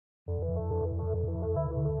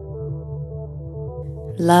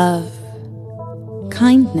love,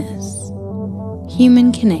 kindness,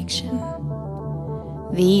 human connection.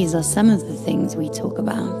 These are some of the things we talk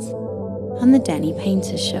about on the Danny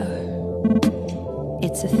Painter Show.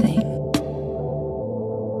 It's a thing.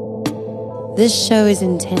 This show is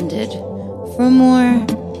intended for a more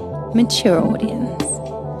mature audience.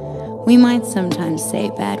 We might sometimes say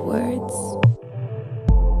bad words.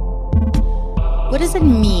 What does it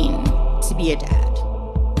mean to be a dad?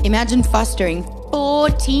 Imagine fostering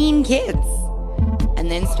 14 kids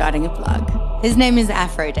and then starting a blog. His name is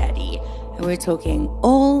Afrodaddy, and we're talking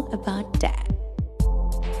all about dad.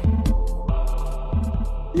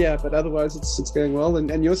 Yeah, but otherwise it's going well.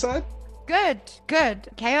 And your side? Good.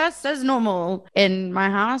 Chaos as normal in my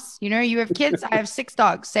house. You know, you have kids, I have 6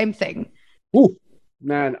 dogs, same thing. Ooh,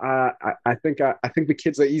 man, I think the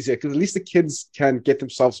kids are easier because at least the kids can get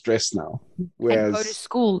themselves dressed now. Whereas, and go to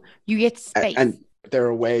school, you get space. And they're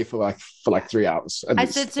away for like 3 hours. I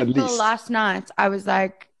said to Phil last night, I was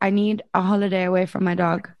like, I need a holiday away from my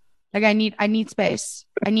dog. Like I need space.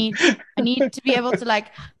 I need to be able to like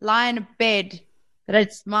lie in a bed that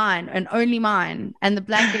it's mine and only mine, and the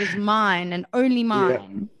blanket is mine and only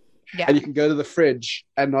mine. Yeah. And you can go to the fridge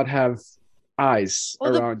and not have eyes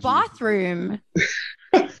or around the bathroom.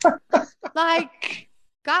 Like,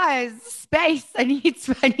 guys, space. I need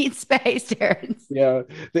space, Terence. Yeah,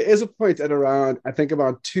 there is a point at around, I think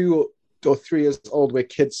about 2 or 3 years old where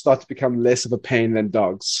kids start to become less of a pain than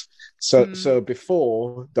dogs. So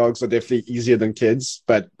before, dogs are definitely easier than kids,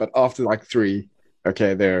 but after like 3,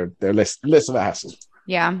 okay, they're less of a hassle.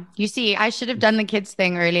 Yeah, you see, I should have done the kids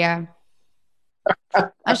thing earlier.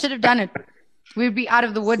 I should have done it. We'd be out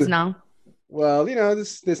of the woods now. Well, you know,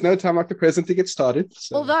 there's no time like the present to get started.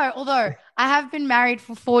 So. Although I have been married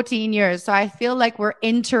for 14 years, so I feel like we're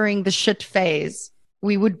entering the shit phase.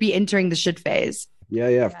 We would be entering the shit phase. Yeah,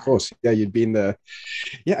 of course. Yeah, you'd be in the...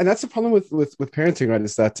 Yeah, and that's the problem with parenting, right?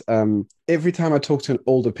 Is that every time I talk to an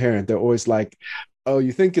older parent, they're always like, oh,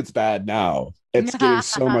 you think it's bad now. It's getting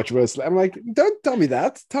so much worse. I'm like, don't tell me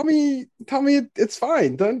that. Tell me it's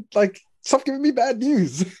fine. Don't stop giving me bad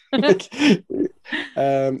news.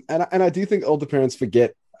 And I do think older parents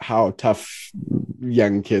forget how tough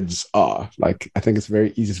young kids are. Like, I think it's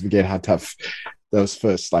very easy to forget how tough those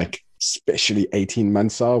first, especially 18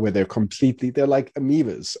 months are, where they're like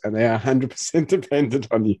amoebas and they are 100% dependent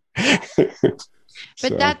on you.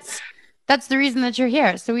 But that's the reason that you're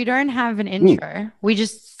here. So we don't have an intro. We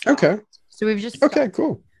just start. Okay. So we've just started. Okay,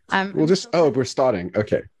 cool. We're starting.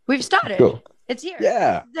 Okay. We've started. Cool. It's here.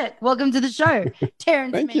 Yeah. That's it. Welcome to the show.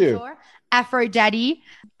 Terence Mentor, Afrodaddy.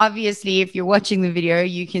 Obviously, if you're watching the video,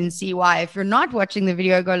 you can see why. If you're not watching the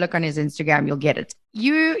video, go look on his Instagram. You'll get it.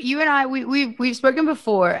 You and I, we've spoken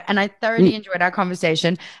before, and I thoroughly enjoyed our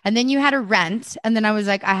conversation. And then you had a rant, and then I was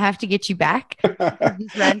like, I have to get you back.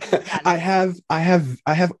 This rant I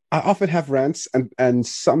often have rants, and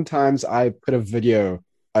sometimes I put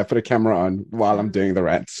a camera on while I'm doing the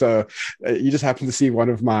rant. So you just happen to see one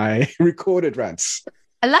of my recorded rants.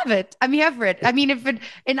 I love it. I'm here for it. I mean, of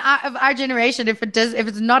our generation, if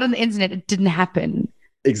it's not on the internet, it didn't happen.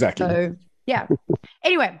 Exactly. So, yeah.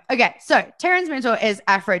 Anyway, okay. So Terence Mentor is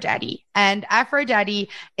Afrodaddy, and Afrodaddy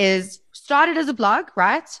is started as a blog,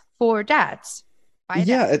 right, for dads.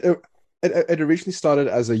 Yeah. It originally started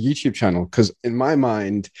as a YouTube channel because in my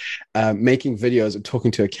mind, making videos and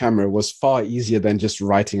talking to a camera was far easier than just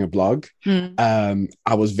writing a blog. I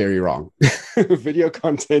was very wrong. Video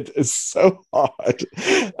content is so hard.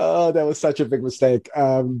 Oh, that was such a big mistake.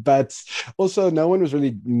 But also no one was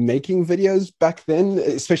really making videos back then,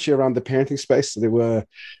 especially around the parenting space. So there were,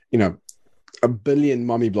 a billion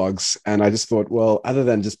mommy blogs. And I just thought, well, other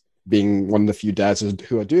than just being one of the few dads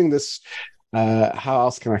who are doing this, how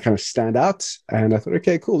else can I kind of stand out? And I thought,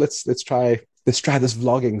 okay, cool. Let's try this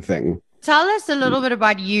vlogging thing. Tell us a little bit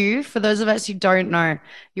about you. For those of us who don't know,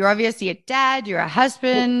 you're obviously a dad. You're a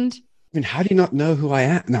husband. I mean, how do you not know who I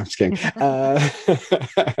am? No, I'm just kidding.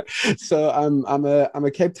 So I'm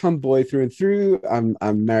a Cape Town boy through and through.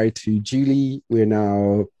 I'm married to Julie. We're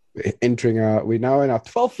now in our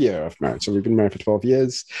 12th year of marriage. So we've been married for 12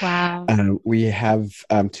 years. Wow. We have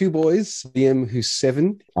 2 boys, Liam, who's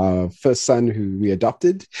 7, our first son who we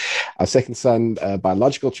adopted. Our second son,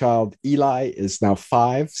 biological child, Eli, is now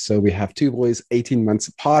 5. So we have 2 boys, 18 months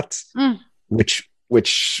apart,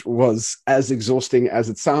 which was as exhausting as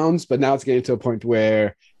it sounds, but now it's getting to a point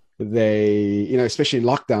where they, especially in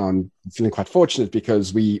lockdown, feeling quite fortunate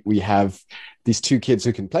because we have these 2 kids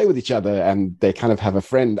who can play with each other and they kind of have a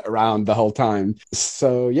friend around the whole time.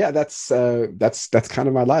 So yeah, that's kind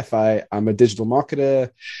of my life. I'm a digital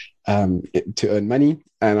marketer. to earn money,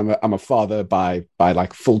 and I'm a father by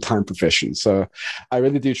like full-time profession. So I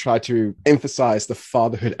really do try to emphasize the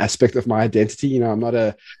fatherhood aspect of my identity. You know, I'm not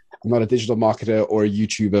a digital marketer or a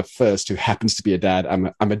YouTuber first who happens to be a dad.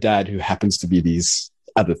 I'm a dad who happens to be these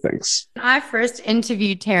other things. I first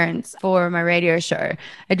interviewed Terence for my radio show.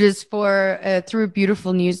 It was for through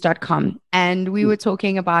beautifulnews.com. And we were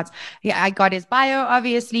talking about, I got his bio,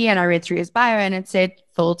 obviously, and I read through his bio and it said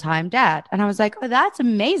full-time dad. And I was like, oh, that's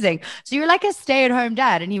amazing. So you're like a stay-at-home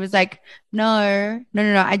dad. And he was like, no.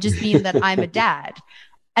 I just mean that I'm a dad.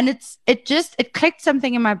 And it clicked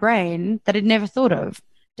something in my brain that I'd never thought of.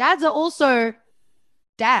 Dads are also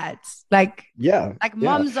dads, like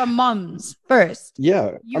moms are moms first.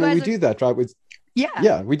 Yeah, I mean, we do that, right? We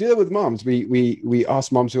do that with moms. We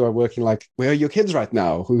ask moms who are working, like, where are your kids right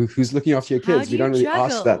now? Who's looking after your kids? We don't really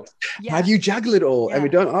ask that. How do you juggle it all? And we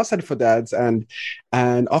don't ask that for dads, and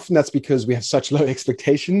often that's because we have such low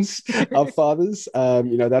expectations of fathers.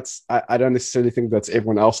 You know, that's I don't necessarily think that's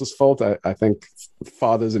everyone else's fault. I think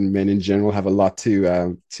fathers and men in general have a lot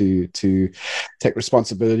to take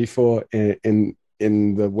responsibility for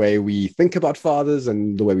in the way we think about fathers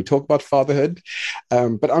and the way we talk about fatherhood.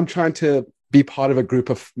 But I'm trying to be part of a group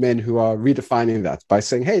of men who are redefining that by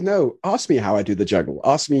saying, hey, no, ask me how I do the juggle.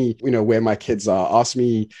 Ask me, you know, where my kids are. Ask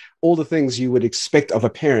me all the things you would expect of a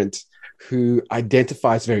parent who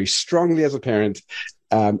identifies very strongly as a parent,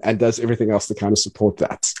 and does everything else to kind of support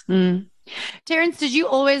that. Terence, did you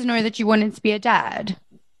always know that you wanted to be a dad?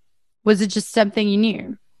 Was it just something you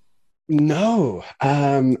knew? No.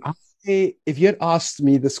 If you had asked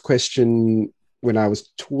me this question when I was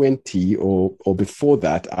 20 or before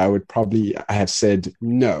that, I would probably have said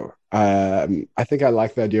no. I think I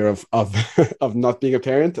like the idea of of not being a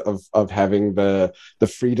parent, of having the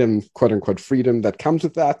freedom, quote unquote freedom, that comes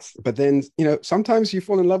with that. But then, you know, sometimes you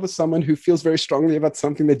fall in love with someone who feels very strongly about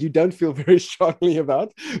something that you don't feel very strongly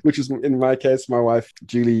about, which is in my case. My wife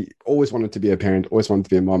Julie always wanted to be a parent, always wanted to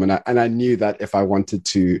be a mom, and I knew that if I wanted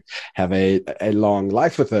to have a long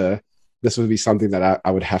life with her, this would be something that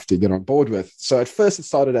I would have to get on board with. So at first it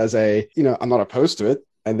started as I'm not opposed to it.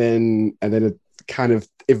 And then it kind of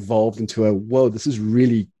evolved into whoa, this is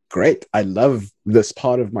really great. I love this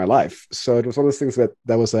part of my life. So it was one of those things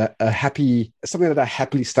that was something that I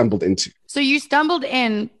happily stumbled into. So you stumbled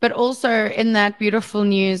in, but also in that beautiful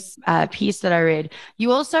news piece that I read,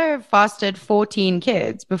 you also fostered 14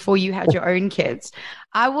 kids before you had your own kids.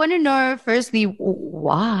 I want to know, firstly,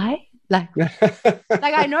 why? Like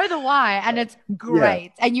I know the why, and it's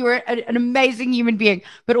great, and you were an amazing human being,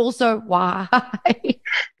 but also why?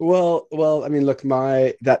 Well, I mean, look,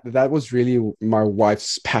 that was really my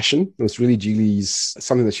wife's passion. It was really Julie's,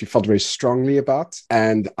 something that she felt very strongly about,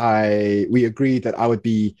 and we agreed that I would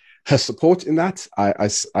be her support in that. I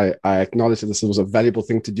acknowledged that this was a valuable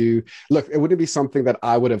thing to do. Look, it wouldn't be something that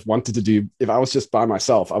I would have wanted to do if I was just by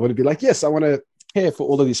myself. I would be like, yes, I want to care for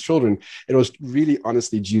all of these children. It was really,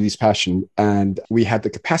 honestly, Julie's passion, and we had the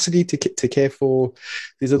capacity to care for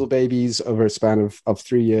these little babies over a span of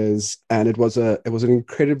 3 years, and it was an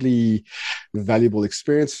incredibly valuable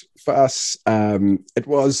experience for us. It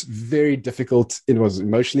was very difficult. It was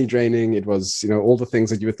emotionally draining. It was, all the things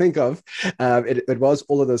that you would think of. It was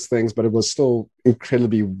all of those things, but it was still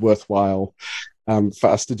incredibly worthwhile for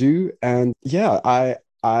us to do. And yeah, I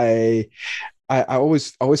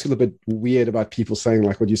always feel a bit weird about people saying,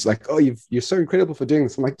 like, what you say, like, oh, you're so incredible for doing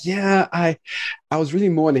this. I'm like, yeah, I was really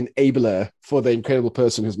more an enabler for the incredible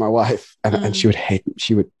person who's my wife, and she would hate.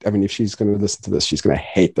 I mean, if she's going to listen to this, she's going to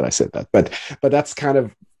hate that I said that. But that's kind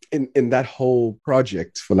of in that whole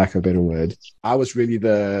project, for lack of a better word, I was really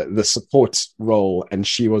the support role, and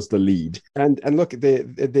she was the lead. And look, there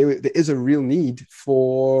is a real need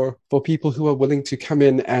for people who are willing to come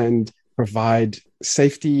in and provide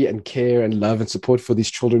safety and care and love and support for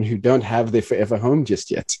these children who don't have their forever home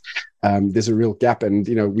just yet. There's a real gap, and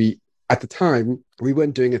we at the time we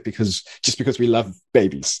weren't doing it because we love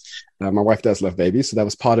babies. My wife does love babies, so that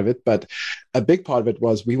was part of it. But a big part of it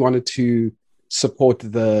was we wanted to support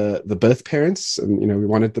the birth parents, and we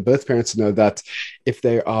wanted the birth parents to know that if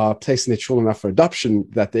they are placing their children up for adoption,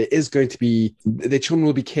 that their children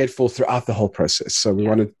will be cared for throughout the whole process. So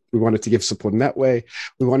we wanted to give support in that way.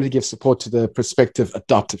 We wanted to give support to the prospective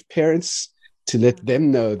adoptive parents to let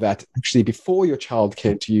them know that actually before your child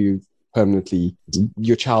came to you, permanently.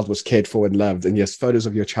 Your child was cared for and loved, and yes, photos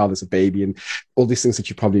of your child as a baby and all these things that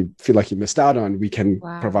you probably feel like you missed out on, we can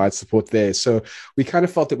provide support there. So we kind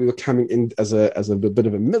of felt that we were coming in as a bit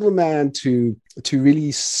of a middleman to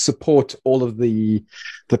really support all of the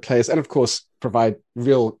players, and of course provide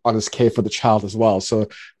real honest care for the child as well. So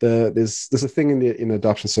there's a thing in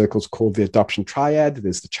adoption circles called the adoption triad.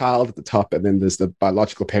 There's the child at the top, and then there's the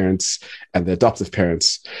biological parents and the adoptive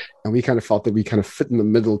parents. And we kind of felt that we kind of fit in the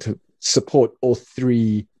middle to support all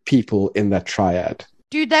three people in that triad.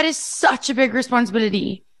 Dude, that is such a big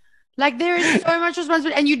responsibility. Like, there is so much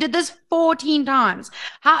responsibility, and you did this 14 times.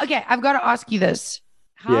 Okay, I've got to ask you this.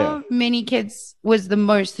 How many kids was the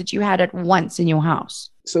most that you had at once in your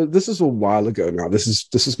house? So this is a while ago now. This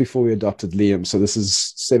is before we adopted Liam. So this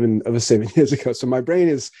is over 7 years ago. So my brain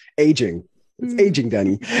is aging. It's aging,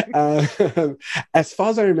 Danny. As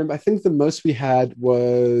far as I remember, I think the most we had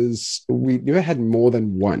was, we never had more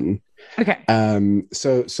than one. Okay.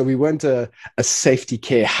 So we weren't a safety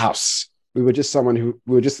care house. We were just we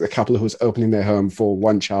were just a couple who was opening their home for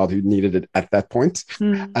one child who needed it at that point.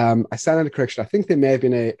 I stand under correction. I think there may have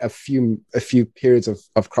been a few periods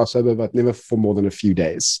of crossover, but never for more than a few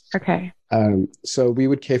days. Okay. So we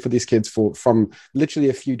would care for these kids from literally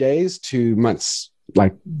a few days to months,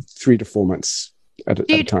 like 3 to 4 months at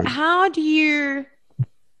a time. How do you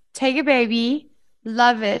take a baby,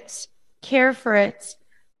 love it, care for it,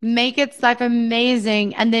 make its life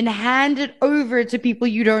amazing, and then hand it over to people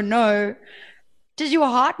you don't know? Does your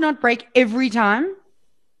heart not break every time?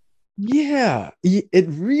 Yeah, it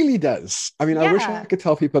really does. I mean, I wish I could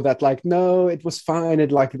tell people that, like, no, it was fine.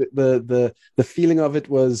 It, like, the feeling of it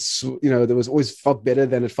was, there was always felt better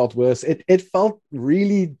than it felt worse. It felt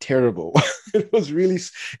really terrible. It was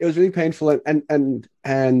really painful.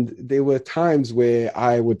 And there were times where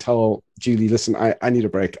I would tell Julie, listen, I need a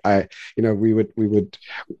break. A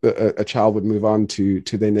child would move on to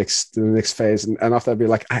the next phase. And after I'd be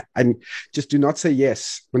like, I just do not say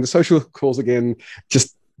yes. When the social calls again,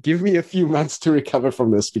 just give me a few months to recover from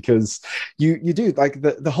this, because you do, like,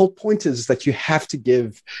 the whole point is that you have to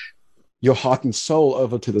give your heart and soul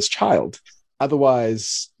over to this child.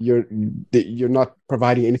 Otherwise, you're not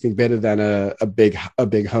providing anything better than a big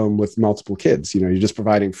home with multiple kids. You're just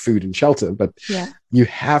providing food and shelter, but you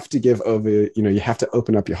have to give over. You have to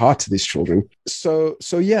open up your heart to these children. So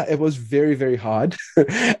yeah, it was very, very hard,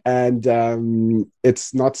 and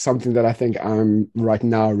it's not something that I think I'm right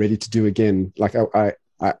now ready to do again. Like,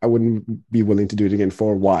 I wouldn't be willing to do it again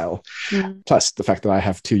for a while. Plus the fact that I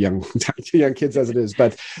have two young kids as it is,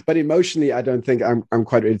 but emotionally, I don't think I'm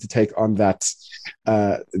quite ready to take on that,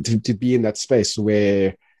 to be in that space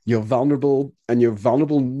where you're vulnerable, and you're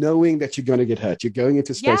vulnerable knowing that you're going to get hurt. You're going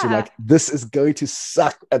into space you're like, this is going to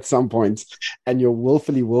suck at some point, and you're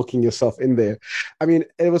willfully walking yourself in there. I mean,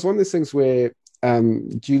 it was one of those things where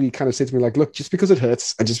Julie kind of said to me, like, look, just because it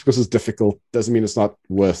hurts and just because it's difficult doesn't mean it's not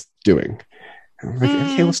worth doing. I'm like,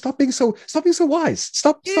 okay, well, stop being so wise.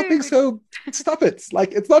 Stop it.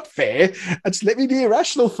 Like, it's not fair. Just let me be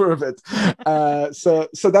irrational for a bit. So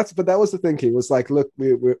that was the thinking. It was like, look,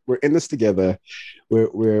 we're in this together.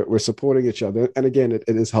 We're supporting each other. And again, it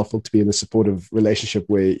is helpful to be in a supportive relationship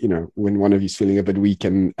where, when one of you's feeling a bit weak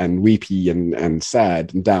and weepy and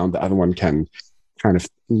sad and down, the other one can kind of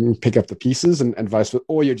pick up the pieces and vice versa,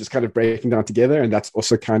 or you're just kind of breaking down together. And that's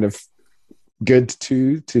also kind of good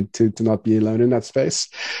to not be alone in that space.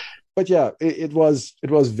 But yeah, it was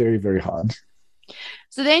very, very hard.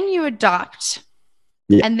 So then you adopt,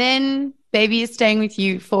 and then baby is staying with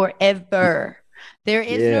you forever. There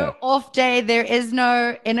is no off day. There is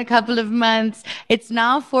no in a couple of months. It's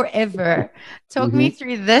now forever. Talk me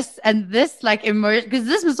through this and this, like, emotion, because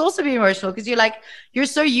this must also be emotional, because you're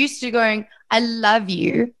so used to going, I love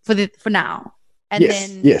you for now, and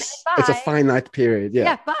then it's bye. a finite period.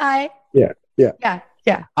 Bye. Yeah.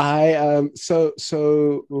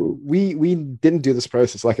 So we didn't do this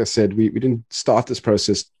process. Like I said, we didn't start this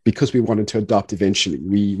process because we wanted to adopt eventually.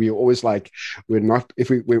 We always like, when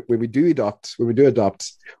we do adopt, we're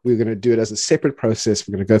going to do it as a separate process.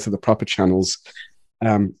 We're going to go through the proper channels.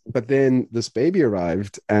 But then this baby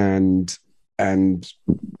arrived, and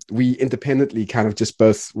we independently kind of just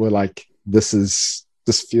both were like, this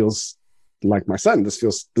feels like my son.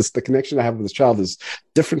 The connection I have with this child is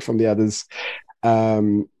different from the others.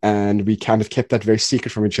 And we kind of kept that very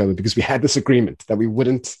secret from each other, because we had this agreement that we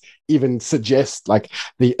wouldn't even suggest, like,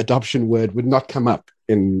 the adoption word would not come up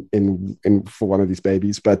in for one of these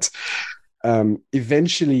babies. But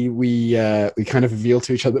eventually we kind of revealed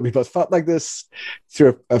to each other that we both felt like this.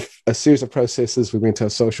 Through a series of processes, we went to our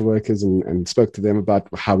social workers and spoke to them about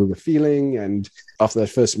how we were feeling. And after that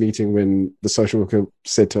first meeting, when the social worker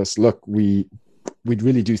said to us, look, we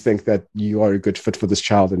really do think that you are a good fit for this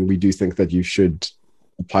child, and we do think that you should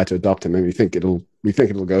apply to adopt him, and we think it'll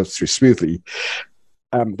go through smoothly.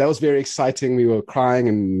 That was very exciting. We were crying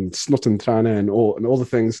and snot and trana and all the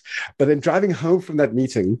things. But then driving home from that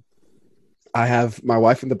meeting, I have my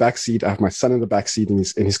wife in the back seat. I have my son in the back seat in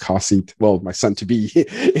his car seat. Well, my son to be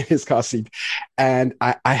in his car seat, and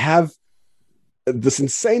I have this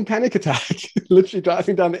insane panic attack, literally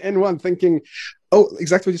driving down the N1, thinking, "Oh,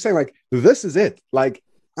 exactly what you're saying. Like, this is it. Like,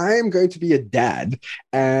 I am going to be a dad,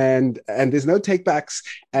 and there's no takebacks,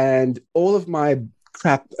 and all of my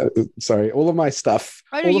crap. All of my stuff,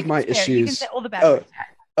 all of my issues. You can say all the bad words.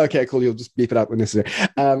 Okay, cool. You'll just beep it out when necessary.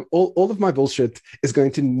 All of my bullshit is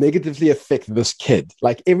going to negatively affect this kid.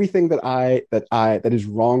 Like, everything that is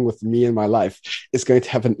wrong with me in my life is going to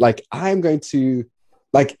happen. Like, I'm going to,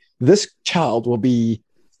 like, this child will be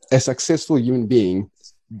a successful human being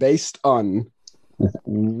based on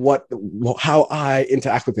how I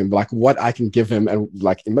interact with him, like what I can give him, and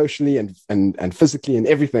like emotionally and physically and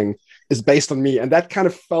everything is based on me." And that kind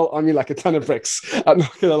of fell on me like a ton of bricks. I'm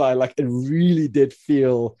not gonna lie, like it really did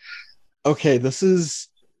feel, okay, this is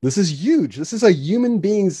huge. This is a human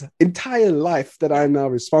being's entire life that I'm now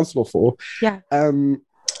responsible for. Yeah.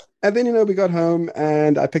 And then, we got home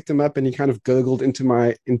and I picked him up and he kind of gurgled into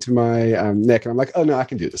my neck. And I'm like, oh no, I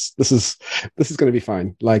can do this. This is going to be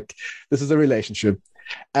fine. Like, this is a relationship.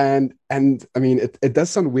 And I mean, it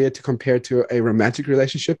does sound weird to compare to a romantic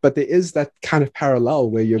relationship, but there is that kind of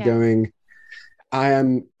parallel where you're going, I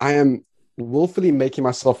am willfully making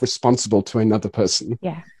myself responsible to another person.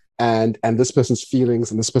 Yeah. And this person's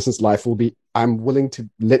feelings and this person's life I'm willing to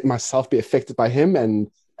let myself be affected by him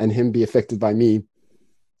and him be affected by me.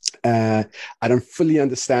 I don't fully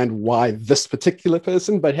understand why this particular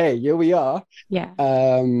person, but hey, here we are. Yeah.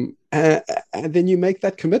 And then you make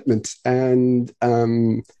that commitment, and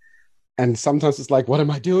sometimes it's like, what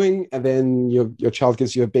am I doing? And then your child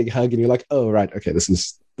gives you a big hug, and you're like, oh right, okay, this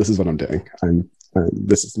is what I'm doing.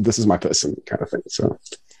 This is my person, kind of thing. So.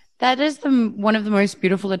 That is one of the most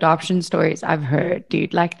beautiful adoption stories I've heard,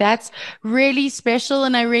 dude. Like, that's really special.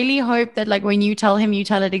 And I really hope that, like, when you tell him, you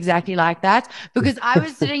tell it exactly like that, because I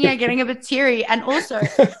was sitting here getting a bit teary, and also,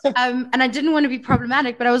 and I didn't want to be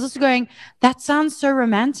problematic, but I was also going, that sounds so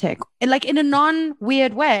romantic, and like in a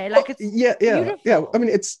non-weird way. Like, it's beautiful. Yeah. I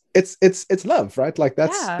mean, it's love, right? Like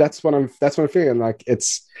that's what I'm feeling. Like,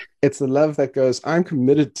 it's the love that goes, I'm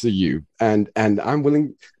committed to you, and I'm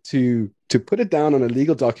willing to put it down on a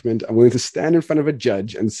legal document. I'm willing to stand in front of a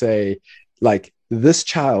judge and say, like, this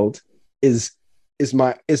child is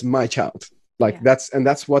my child. Like, that's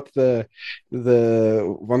what the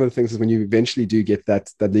one of the things is, when you eventually do get that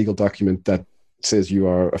legal document that says you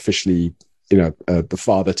are officially, the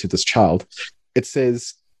father to this child, it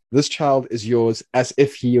says this child is yours as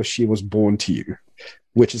if he or she was born to you,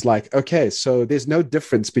 which is like, okay, so there's no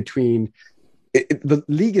difference between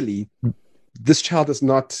legally, this child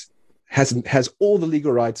has all the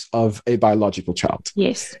legal rights of a biological child.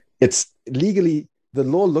 Yes. It's legally, the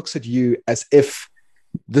law looks at you as if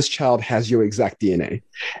this child has your exact DNA.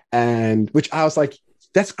 And which I was like,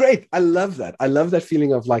 that's great. I love that. I love that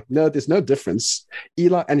feeling of like, no, there's no difference.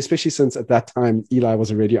 Eli, and especially since at that time, Eli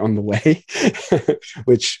was already on the way,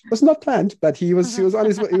 which was not planned, but he was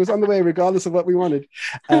on the way regardless of what we wanted.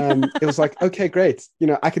 It was like, okay, great.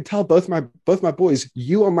 I could tell both my boys,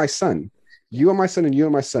 you are my son. You are my son and you are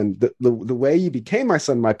my son. The way you became my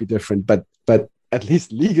son might be different, but at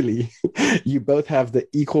least legally, you both have the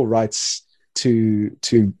equal rights to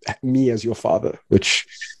me as your father, which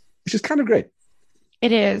is kind of great.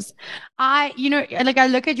 It is. I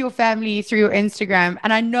look at your family through your Instagram,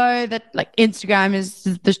 and I know that, like, Instagram is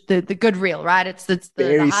the good reel, right? It's the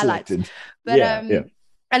highlights. Selected. But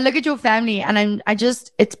I look at your family, and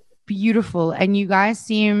it's beautiful, and you guys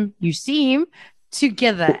seem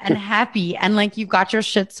together and happy, and like you've got your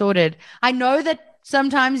shit sorted. I know that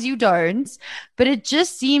sometimes you don't, but it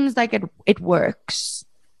just seems like it works.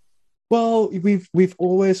 Well, we've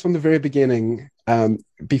always, from the very beginning,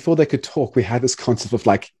 before they could talk, we had this concept of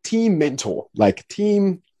like team mentor, like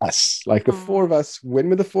team us, like the four of us. When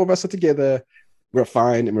the four of us are together, we're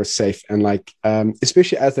fine and we're safe. And like,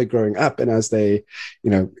 especially as they're growing up and as they,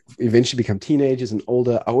 eventually become teenagers and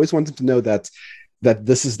older, I always wanted to know that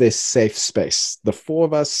this is their safe space. The four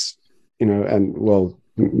of us, and well,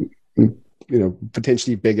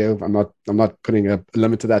 potentially bigger. I'm not putting a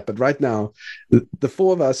limit to that, but right now the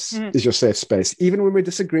four of us is your safe space. Even when we're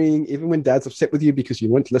disagreeing, even when dad's upset with you because you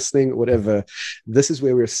weren't listening or whatever, this is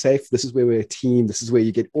where we're safe. This is where we're a team. This is where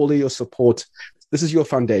you get all of your support. This is your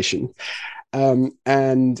foundation.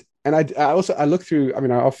 And I look through, I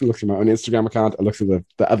often look through my own Instagram account. I look through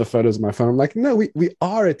the other photos of my phone. I'm like, no, we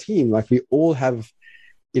are a team. Like, we all have,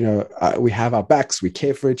 we have our backs. We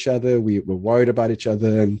care for each other. We're worried about each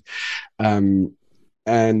other. And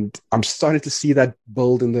I'm starting to see that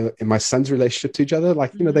build in my son's relationship to each other.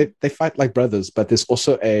 Like, they fight like brothers, but there's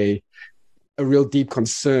also a real deep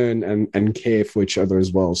concern and care for each other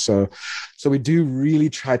as well. So we do really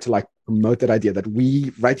try to like promote that idea that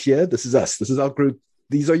we right here, this is us, this is our group,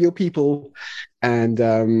 these are your people, and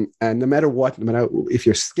no matter what, no matter if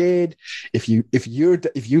you're scared, if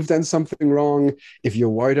you've done something wrong, if you're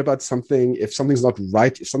worried about something, if something's not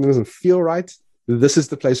right, if something doesn't feel right, this is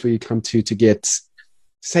the place where you come to get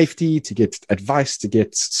safety, to get advice, to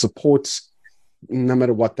get support, no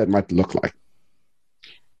matter what that might look like.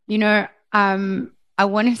 I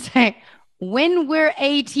want to say, when we're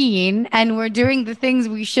 18 and we're doing the things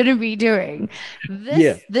we shouldn't be doing,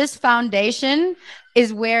 this foundation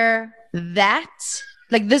is where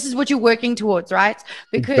this is what you're working towards, right?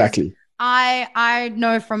 Because exactly. I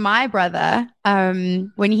know from my brother,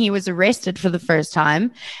 when he was arrested for the first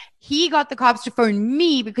time, he got the cops to phone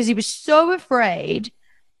me because he was so afraid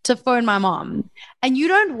to phone my mom. And you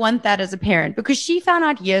don't want that as a parent, because she found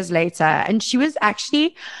out years later and she was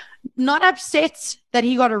actually not upset that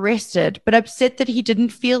he got arrested, but upset that he didn't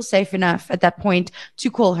feel safe enough at that point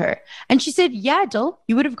to call her. And she said, yeah, Dill,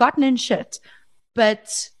 you would have gotten in shit,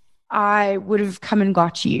 but I would have come and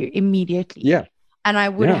got you immediately. Yeah. And I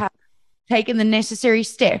would have taken the necessary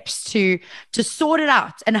steps to sort it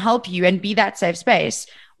out and help you and be that safe space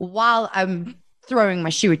while I'm throwing my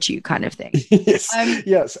shoe at you, kind of thing. Yes.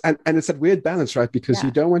 And it's that weird balance, right? Because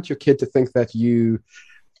you don't want your kid to think that you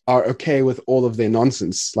are okay with all of their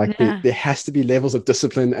nonsense. Like, there has to be levels of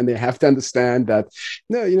discipline, and they have to understand that,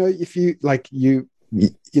 no, if you like,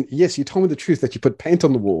 yes, you told me the truth that you put paint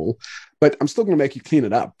on the wall, but I'm still going to make you clean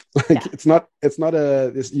it up. Like, it's not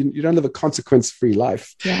you don't live a consequence-free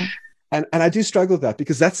life. Yeah. And I do struggle with that,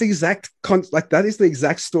 because that's the exact that is the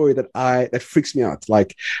exact story that freaks me out.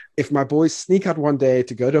 Like, if my boys sneak out one day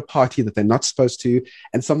to go to a party that they're not supposed to,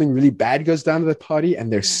 and something really bad goes down at the party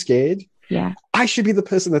and they're scared, I should be the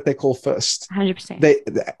person that they call first. 100%.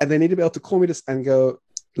 They need to be able to call me and go,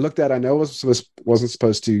 look, Dad, I know I wasn't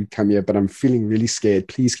supposed to come here, but I'm feeling really scared.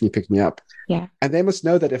 Please, can you pick me up? Yeah. And they must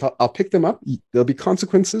know that if I'll pick them up, there'll be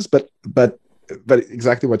consequences, but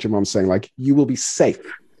exactly what your mom's saying, like, you will be safe.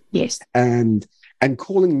 Yes. And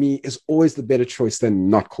calling me is always the better choice than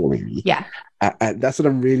not calling me. Yeah. And that's what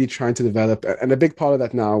I'm really trying to develop. And a big part of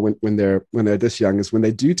that now, when they're this young, is when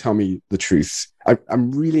they do tell me the truth.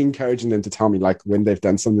 I'm really encouraging them to tell me, like, when they've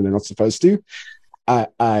done something they're not supposed to.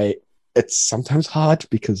 It's sometimes hard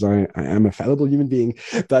because I am a fallible human being,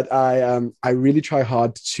 but I really try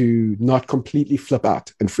hard to not completely flip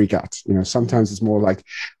out and freak out. Sometimes it's more like,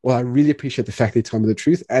 well, I really appreciate the fact they told me the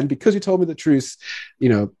truth, and because you told me the truth,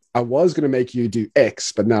 I was going to make you do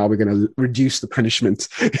X, but now we're going to reduce the punishment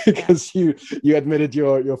because you admitted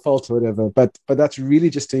your fault or whatever. But that's really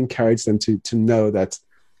just to encourage them to know that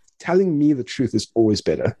telling me the truth is always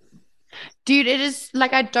better. Dude, it is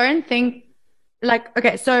like, I don't think, like,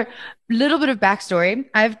 okay, so little bit of backstory.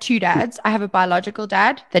 I have two dads. I have a biological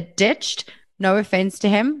dad that ditched. No offense to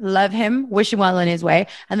him. Love him. Wish him well on his way.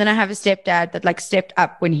 And then I have a stepdad that like stepped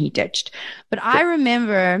up when he ditched. But I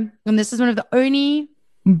remember, and this is one of the only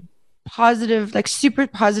positive, like super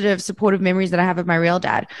positive, supportive memories that I have of my real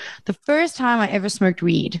dad. The first time I ever smoked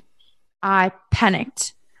weed, I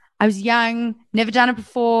panicked. I was young, never done it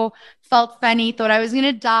before, felt funny, thought I was going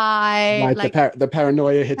to die. Like the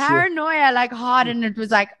paranoia hits you. Paranoia, like hard. And it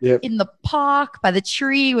was like in the park by the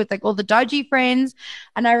tree with like all the dodgy friends.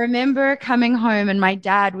 And I remember coming home, and my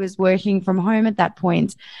dad was working from home at that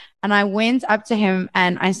point. And I went up to him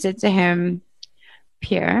and I said to him,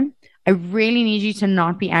 Pierre, I really need you to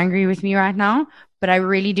not be angry with me right now, but I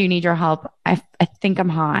really do need your help. I think I'm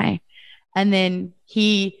high. And then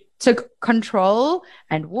he took control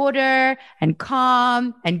and water and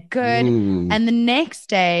calm and good. And the next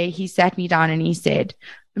day he sat me down and he said,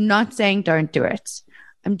 I'm not saying don't do it.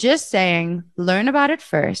 I'm just saying learn about it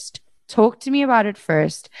first. Talk to me about it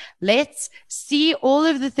first. Let's see all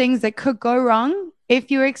of the things that could go wrong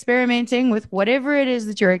if you're experimenting with whatever it is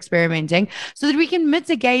that you're experimenting, so that we can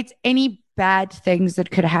mitigate any bad things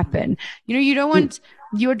that could happen. You don't want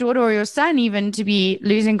your daughter or your son even to be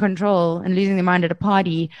losing control and losing their mind at a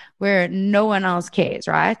party where no one else cares,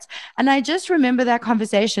 right? And I just remember that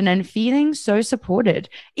conversation and feeling so supported,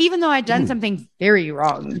 even though I'd done something very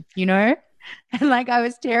wrong, you know? And like I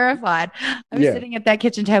was terrified. I was sitting at that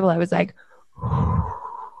kitchen table. I was like,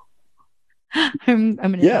 I'm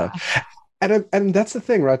gonna die. And that's the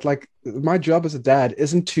thing, right? Like my job as a dad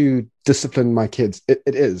isn't to discipline my kids. It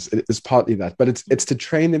is partly that, but it's to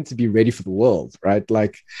train them to be ready for the world, right?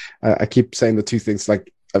 Like I keep saying the two things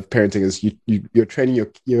like of parenting is you're training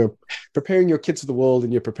you're preparing your kids for the world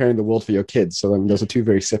and you're preparing the world for your kids. So I mean, those are two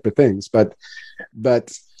very separate things. But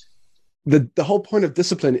the whole point of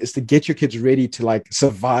discipline is to get your kids ready to like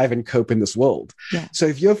survive and cope in this world. Yeah. So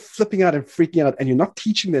if you're flipping out and freaking out and you're not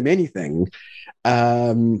teaching them anything,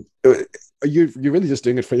 you're really just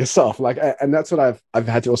doing it for yourself. Like, and that's what I've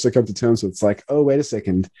had to also come to terms with. It's like, oh, wait a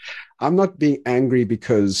second, I'm not being angry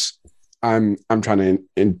because I'm trying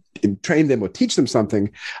to train them or teach them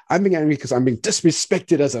something. I'm being angry because I'm being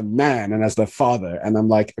disrespected as a man and as their father. And I'm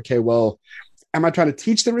like, okay, well, am I trying to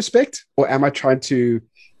teach them respect or am I trying to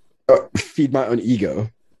feed my own ego?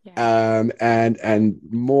 Yeah. And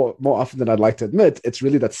more often than I'd like to admit, it's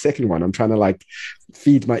really that second one. I'm trying to like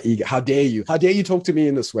feed my ego. How dare you talk to me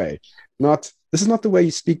in this way? This is not the way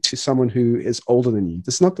you speak to someone who is older than you.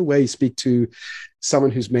 This is not the way you speak to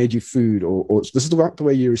someone who's made you food, or this is not the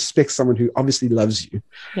way you respect someone who obviously loves you.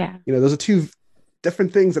 Yeah. You know, those are two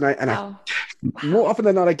different things. And I more often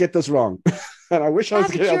than not, I get this wrong. And I wish I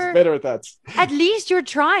was better at that. At least you're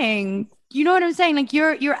trying. You know what I'm saying? Like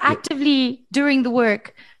you're actively doing the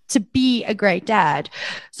work to be a great dad.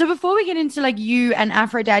 So before we get into like you and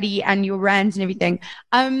Afrodaddy and your rants and everything,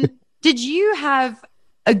 did you have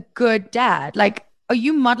a good dad? Like, are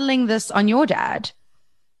you modeling this on your dad?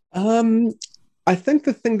 I think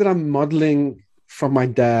the thing that I'm modeling from my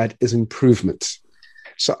dad is improvement.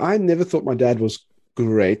 So I never thought my dad was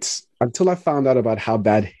great until I found out about how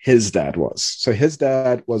bad his dad was. So his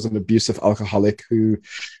dad was an abusive alcoholic who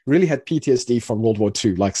really had PTSD from World War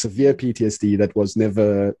II, like severe PTSD that was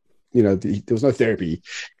never, there was no therapy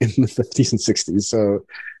in the 50s and 60s.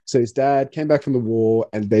 So his dad came back from the war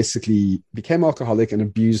and basically became alcoholic and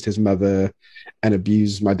abused his mother and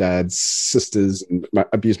abused my dad's sisters and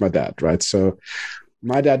abused my dad, right? So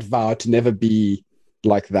my dad vowed to never be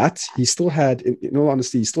like that. He still had, in all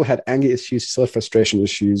honesty, he still had anger issues, he still had frustration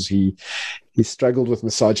issues. He struggled with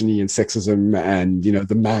misogyny and sexism and,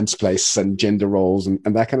 the man's place and gender roles and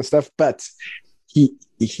that kind of stuff. But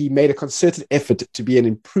he made a concerted effort to be an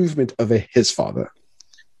improvement over his father.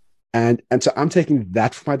 And so I'm taking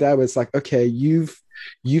that from my dad, where it's like, okay, you've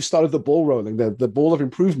started the ball rolling, the ball of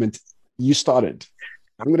improvement you started.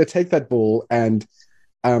 I'm going to take that ball and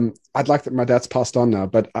I'd like that my dad's passed on now,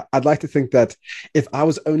 but I'd like to think that if I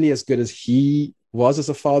was only as good as he was as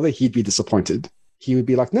a father, he'd be disappointed. He would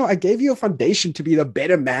be like, no, I gave you a foundation to be a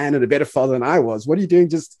better man and a better father than I was. What are you doing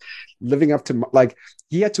just living up to, like,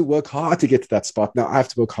 he had to work hard to get to that spot. Now I have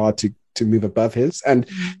to work hard to move above his. And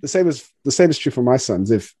the same is true for my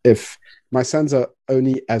sons. If my sons are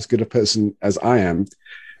only as good a person as I am,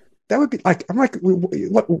 that would be like, I'm like,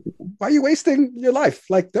 what? Why are you wasting your life?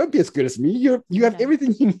 Like, don't be as good as me. You have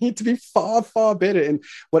everything you need to be far, far better in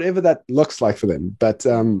whatever that looks like for them. But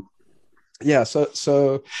so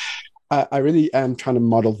I really am trying to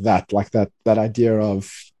model that, like that idea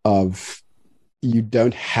of you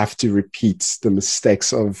don't have to repeat the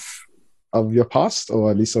mistakes of your past,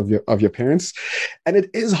 or at least of your parents. And it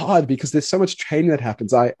is hard because there's so much training that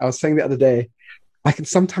happens. I was saying the other day, I can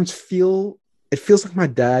sometimes feel, it feels like my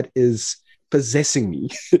dad is possessing me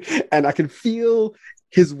and I can feel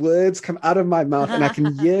his words come out of my mouth and I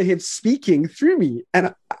can hear him speaking through me.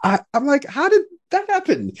 And I'm like, how did that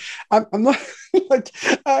happen? I'm not like,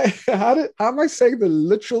 how am I saying the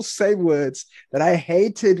literal same words that I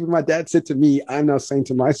hated when my dad said to me, I'm now saying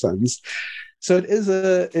to my sons? So it is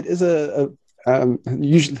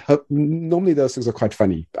usually, normally those things are quite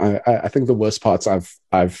funny. I think the worst parts I've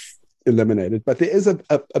eliminated, but there is a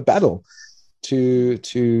battle to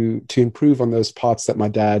improve on those parts that my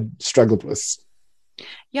dad struggled with.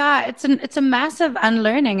 Yeah, it's a massive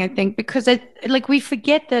unlearning, I think, because we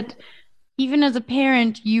forget that even as a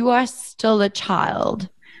parent, you are still a child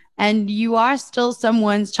and you are still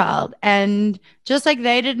someone's child. And just like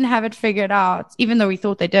they didn't have it figured out, even though we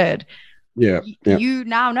thought they did, you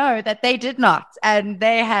now know that they did not, and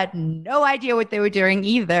they had no idea what they were doing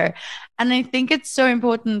either. And I think it's so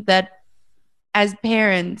important that as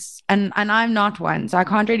parents, and I'm not one, so I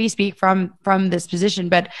can't really speak from this position,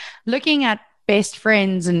 but looking at best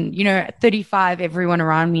friends and, at 35, everyone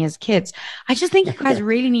around me as kids, I just think you guys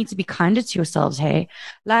really need to be kinder to yourselves. Hey,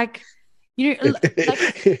 like, You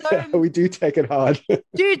know, we do take it hard.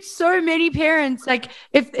 Dude, so many parents, like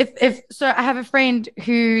if so I have a friend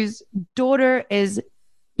whose daughter is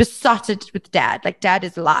besotted with dad, like dad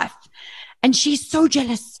is life. And she's so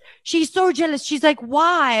jealous. She's so jealous. She's like,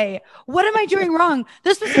 why? What am I doing wrong?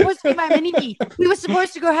 This was supposed to be my mini-me. We were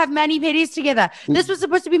supposed to go have mani-pedis together. This was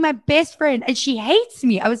supposed to be my best friend. And she hates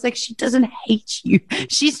me. I was like, she doesn't hate you.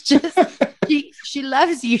 She's just, she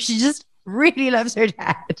loves you. She just really loves her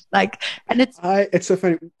dad. Like, and it's so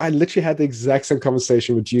funny. I literally had the exact same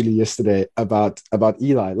conversation with Julie yesterday about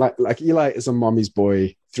Eli. Like Eli is a mommy's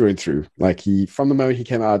boy through and through. Like from the moment he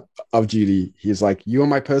came out of Julie, he's like, you are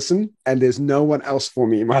my person and there's no one else for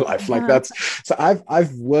me in my life. Like so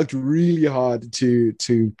I've worked really hard to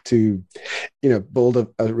build a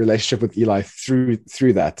relationship with Eli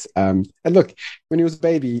through that. And look, when he was a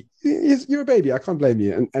baby, you're a baby. I can't blame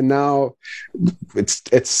you. And now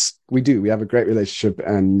we have a great relationship,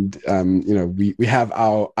 and we have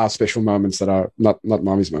our special moments that are not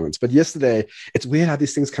mommy's moments. But yesterday, it's weird how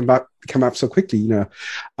these things come up so quickly.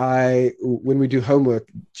 When we do homework,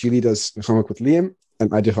 Julie does homework with Liam,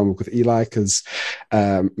 and I do homework with Eli because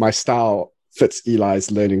my style fits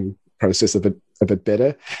Eli's learning process a bit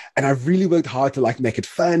better. And I've really worked hard to make it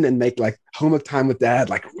fun and make homework time with dad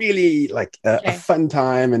really a fun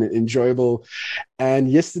time and enjoyable.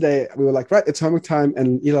 And yesterday we were like, right, it's homework time,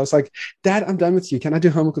 and Eli was like, Dad, I'm done with you, can I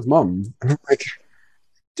do homework with Mom? And I'm like,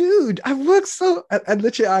 dude, I've worked so, and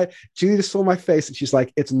literally Julie just saw my face and she's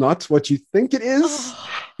like, it's not what you think it is.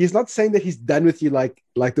 He's not saying that he's done with you like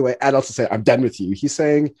the way adults will say, I'm done with you. He's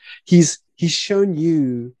saying he's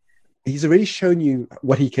already shown you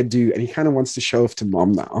what he can do, and he kind of wants to show off to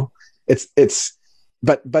Mom now.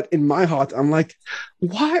 But in my heart, I'm like,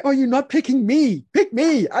 why are you not picking me? Pick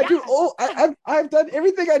me. I've done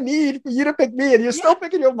everything I need for you to pick me, and you're still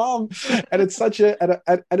picking your mom. And it's such and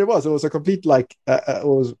it was a complete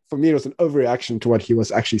for me, it was an overreaction to what he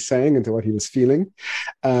was actually saying and to what he was feeling.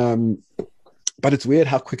 But it's weird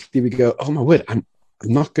how quickly we go, oh my word, I'm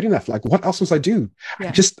not good enough. Like, what else must I do?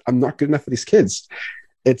 Yeah. I'm not good enough for these kids.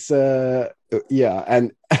 It's and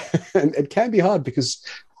it can be hard because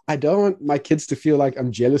I don't want my kids to feel like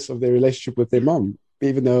I'm jealous of their relationship with their mom,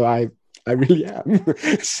 even though I really am.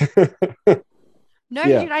 No,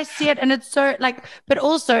 dude, I see it, and it's so but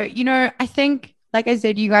also, I think, like I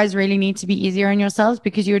said, you guys really need to be easier on yourselves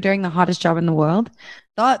because you're doing the hardest job in the world,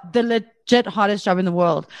 the legit hardest job in the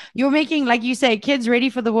world. You're making, like you say, kids ready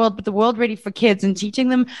for the world, but the world ready for kids, and teaching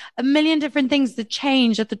them a million different things that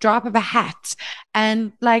change at the drop of a hat.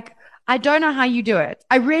 And I don't know how you do it.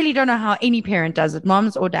 I really don't know how any parent does it,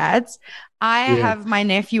 moms or dads. I have my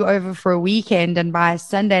nephew over for a weekend, and by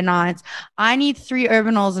Sunday night, I need 3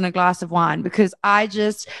 Urbanols and a glass of wine because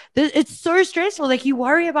it's so stressful. Like, you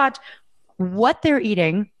worry about what they're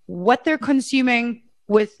eating, what they're consuming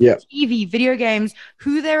with TV, video games,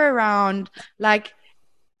 who they're around,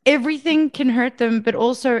 everything can hurt them, but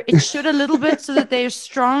also it should a little bit so that they're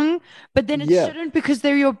strong, but then it shouldn't because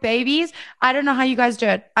they're your babies. I don't know how you guys do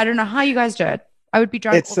it. I would be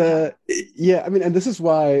drunk. It's I mean, and this is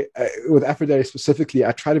why with Afrodaddy specifically,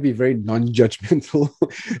 I try to be very non-judgmental.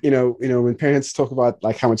 When parents talk about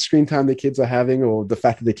how much screen time their kids are having, or the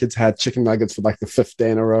fact that their kids had chicken nuggets for the 5th day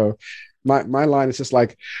in a row, my line is just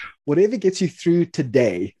whatever gets you through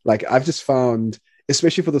today. I've just found,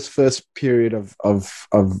 especially for this first period of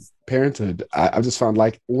parenthood, I've just found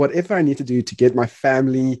whatever I need to do to get my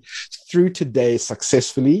family through today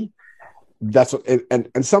successfully, that's what,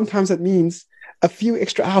 and sometimes that means a few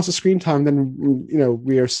extra hours of screen time than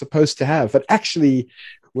we are supposed to have. But actually,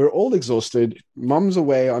 we're all exhausted. Mom's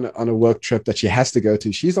away on a work trip that she has to go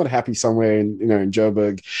to. She's not happy somewhere in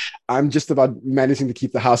Joburg. I'm just about managing to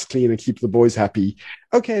keep the house clean and keep the boys happy.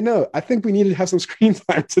 Okay, no, I think we need to have some screen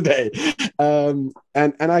time today. And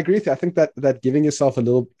I agree with you. I think that giving yourself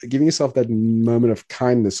that moment of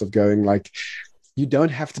kindness of going you don't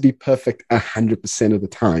have to be perfect 100% of the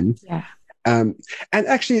time. Yeah. And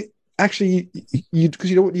actually, because you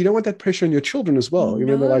don't want that pressure on your children as well. You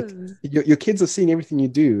remember, your kids are seeing everything you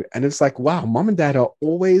do, and it's wow, Mom and Dad are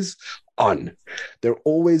always on. They're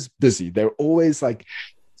always busy. They're always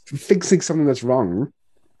fixing something that's wrong.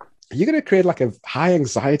 You're going to create a high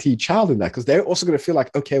anxiety child in that, because they're also going to feel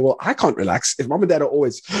okay, well, I can't relax if Mom and Dad are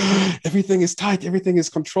always everything is tight, everything is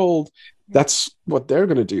controlled. That's what they're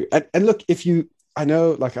going to do. And look, I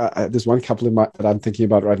know, there's one couple that I'm thinking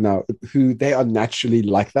about right now who they are naturally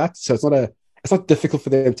like that. So it's not difficult for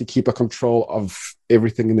them to keep a control of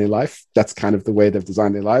everything in their life. That's kind of the way they've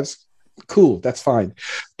designed their lives. Cool, that's fine.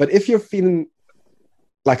 But if you're feeling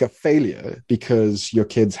like a failure because your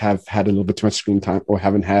kids have had a little bit too much screen time or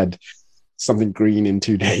haven't had something green in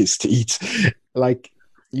 2 days to eat. Like,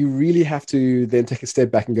 you really have to then take a step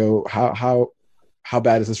back and go, how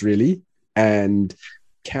bad is this really? And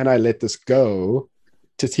can I let this go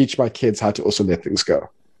to teach my kids how to also let things go?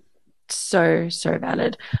 So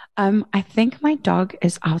valid. I think my dog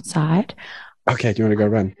is outside. Okay, do you want to go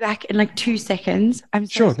run? Back in like 2 seconds. I'm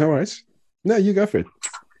so sure, sorry. no worries. No, you go for it.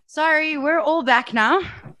 Sorry, we're all back now.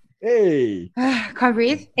 Hey. Can't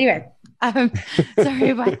breathe. Anyway, sorry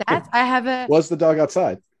about that. I have a... Was the dog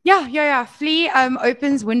outside? Yeah. Flea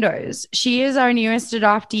opens windows. She is our newest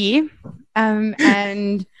adoptee.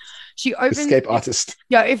 And she opens... Escape artist.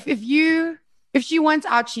 Yeah, if she wants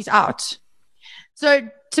out, she's out. So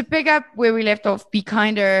to pick up where we left off, be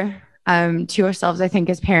kinder to yourselves, I think,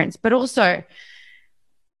 as parents. But also,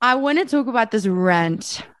 I want to talk about this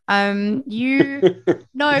rant. No,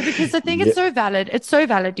 because I think it's so valid. It's so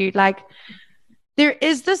valid, dude. Like, there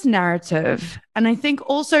is this narrative, and I think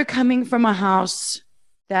also coming from a house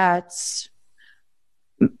that's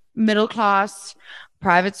middle class,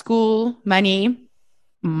 private school, money.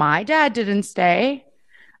 My dad didn't stay.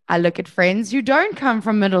 I look at friends who don't come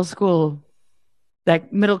from middle school,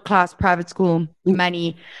 like middle class, private school,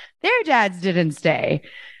 money. Their dads didn't stay.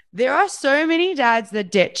 There are so many dads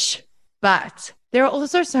that ditch, but there are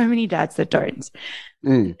also so many dads that don't.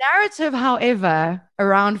 The narrative, however,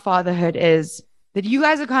 around fatherhood is that you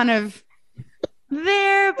guys are kind of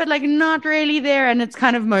there, but like not really there, and it's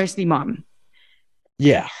kind of mostly mom.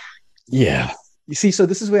 Yeah. You see, so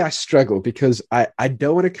this is where I struggle, because I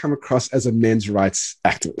don't want to come across as a men's rights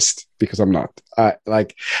activist, because I'm not.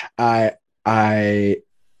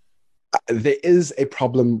 There is a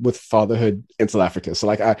problem with fatherhood in South Africa. So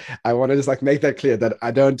like, I want to just like make that clear that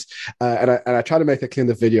I don't, and I try to make that clear in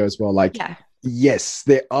the video as well. Like, yes,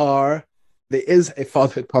 there is a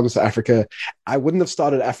fatherhood problem in South Africa. I wouldn't have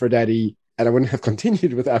started Afrodaddy, and I wouldn't have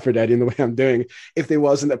continued with Afrodaddy in the way I'm doing if there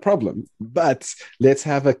wasn't a problem. But let's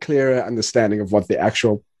have a clearer understanding of what the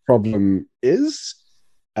actual problem is,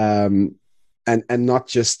 and not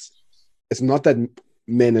just, it's not that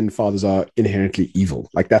men and fathers are inherently evil.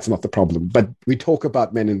 Like, that's not the problem. But we talk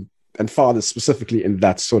about men and fathers specifically in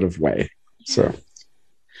that sort of way. So.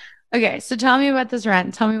 Okay, so tell me about this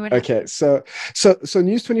rant. Tell me what. Okay, so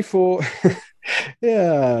News 24,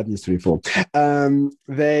 yeah, News 24.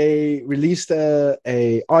 They released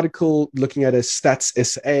a article looking at a Stats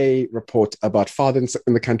SA report about fathers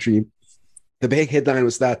in the country. The big headline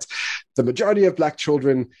was that the majority of Black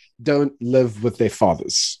children don't live with their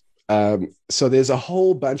fathers. So there's a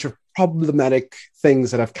whole bunch of problematic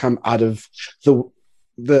things that have come out of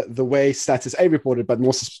the way Status A reported, but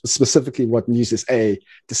more specifically what News 24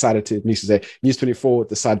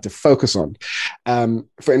 decided to focus on.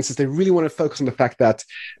 For instance, they really want to focus on the fact that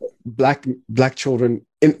black children,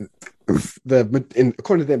 according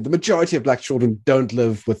to them, the majority of Black children don't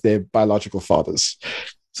live with their biological fathers.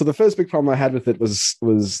 So the first big problem I had with it was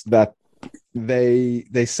that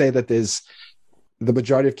they say that the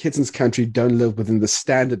majority of kids in this country don't live within the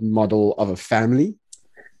standard model of a family.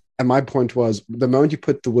 And my point was, the moment you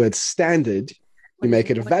put the word standard, you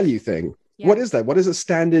make it a value thing. Yeah. What is that? What is a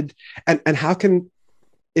standard? And how can,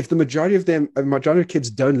 if the majority of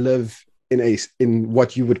kids don't live in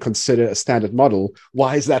what you would consider a standard model,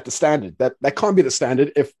 why is that the standard? That can't be the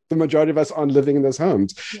standard if the majority of us aren't living in those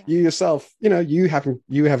homes. Yeah. You yourself, you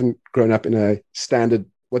haven't grown up in a standard,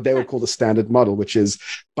 what they would call the standard model, which is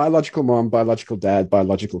biological mom, biological dad,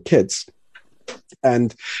 biological kids.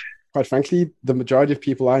 And quite frankly, the majority of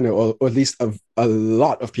people I know, or at least a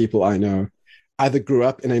lot of people I know, either grew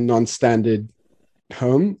up in a non-standard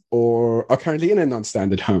home or are currently in a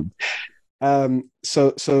non-standard home.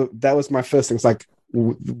 So that was my first thing. It's like,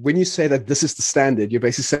 when you say that this is the standard, you're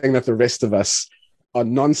basically saying that the rest of us are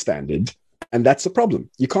non-standard. And that's the problem.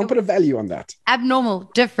 You can't put a value on that.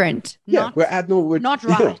 Abnormal, different. Yeah, we're abnormal. Not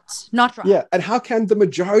right. Yeah. Not right. Yeah, and how can the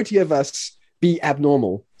majority of us be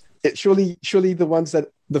abnormal? Surely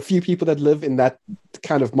the few people that live in that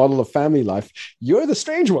kind of model of family life, you're the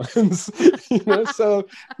strange ones. So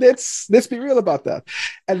let's be real about that.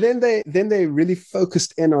 And then they really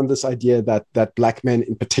focused in on this idea that Black men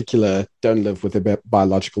in particular don't live with their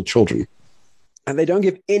biological children. And they don't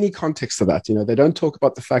give any context to that. They don't talk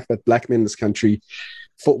about the fact that Black men in this country,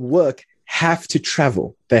 for work, have to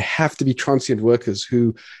travel. They have to be transient workers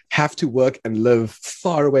who have to work and live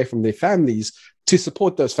far away from their families to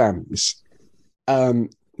support those families.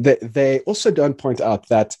 They also don't point out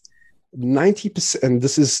that 90%, and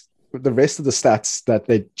this is the rest of the stats that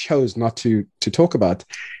they chose not to talk about,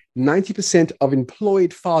 90% of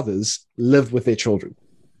employed fathers live with their children.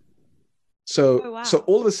 So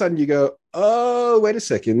all of a sudden you go, oh, wait a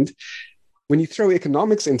second. when you throw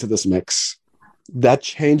economics into this mix, that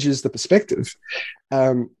changes the perspective.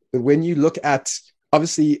 When you look at,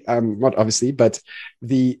 obviously, not obviously, but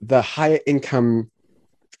the higher income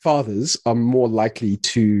fathers are more likely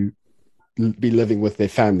to be living with their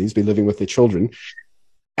families, be living with their children.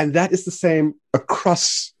 And that is the same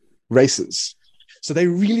across races. So they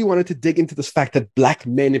really wanted to dig into this fact that Black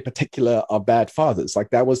men in particular are bad fathers. Like,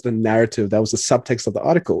 that was the narrative, that was the subtext of the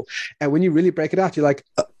article. And when you really break it out, you're like,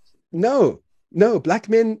 no, Black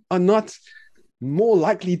men are not more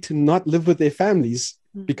likely to not live with their families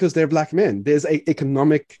because they're Black men. There's an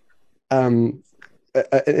economic force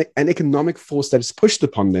that is pushed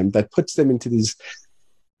upon them that puts them into these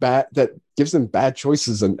that gives them bad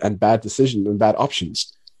choices and bad decisions and bad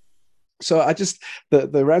options. So I just,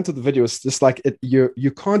 the rant of the video is just like,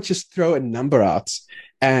 you can't just throw a number out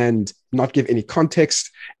and not give any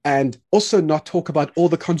context, and also not talk about all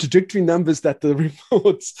the contradictory numbers that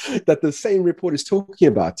the same report is talking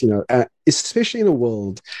about, especially in a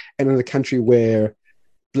world and in a country where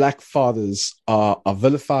Black fathers are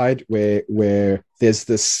vilified, where there's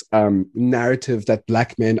this narrative that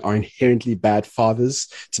Black men are inherently bad fathers.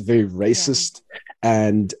 It's a very racist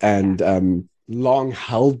and long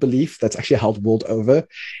held belief that's actually held world over.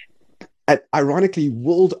 And ironically,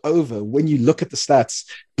 world over, when you look at the stats,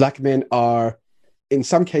 Black men are in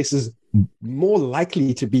some cases more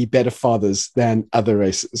likely to be better fathers than other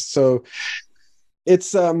races. So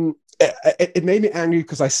it's it made me angry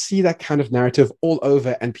because I see that kind of narrative all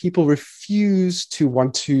over, and people refuse to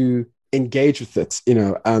want to engage with it.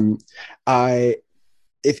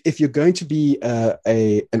 If you're going to be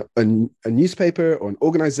a newspaper or an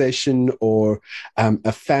organization or a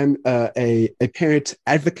parent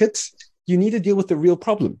advocate, you need to deal with the real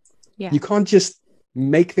problem. Yeah. You can't just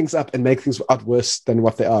make things up and make things out worse than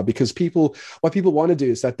what they are, because what people want to do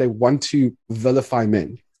is that they want to vilify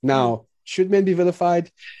men. Now, should men be vilified?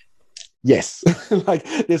 Yes. Like,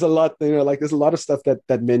 there's a lot, there's a lot of stuff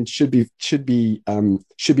that men should be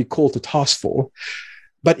called to task for.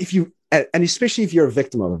 But and especially if you're a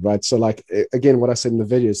victim of it, right? So, like, again, what I said in the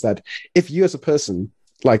video is that if you as a person,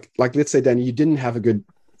 like let's say, Danny, you didn't have a good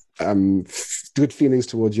feelings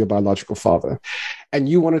towards your biological father, and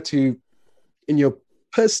you wanted to, in your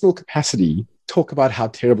personal capacity, talk about how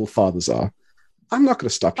terrible fathers are, I'm not going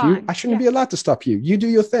to stop you. I shouldn't be allowed to stop you. You do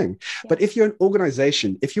your thing. Yeah. But if you're an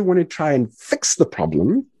organization, if you want to try and fix the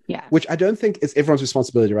problem, which I don't think is everyone's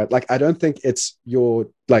responsibility, right? Like, I don't think it's your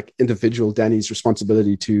individual Danny's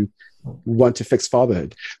responsibility to want to fix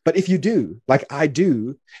fatherhood. But if you do, like I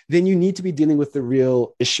do, then you need to be dealing with the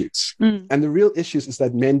real issues. And the real issues is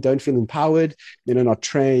that men don't feel empowered. Men are not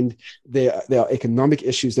trained. There are economic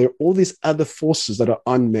issues. There are all these other forces that are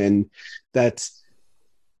on men that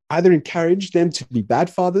either encourage them to be bad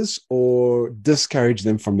fathers or discourage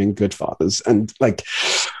them from being good fathers. And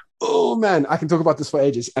oh man, I can talk about this for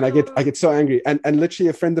ages, and I get so angry. And literally,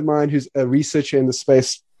 a friend of mine who's a researcher in the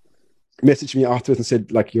space messaged me afterwards and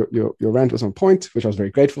said, like, your rant was on point, which I was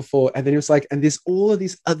very grateful for. And then he was like, and there's all of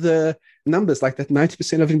these other numbers, like that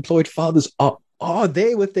 90% of employed fathers are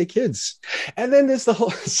there with their kids. And then there's the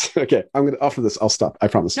whole okay, after this I'll stop, I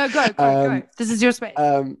promise. No, go. This is your space.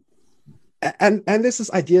 And there's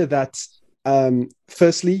this idea that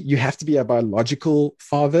firstly, you have to be a biological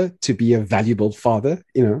father to be a valuable father,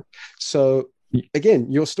 So again,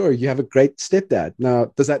 your story, you have a great stepdad. Now,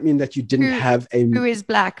 does that mean that you didn't have who is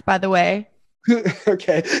Black, by the way?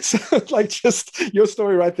 Okay, so just your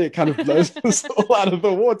story right there kind of blows us all out of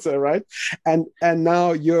the water, right? And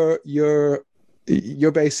now you're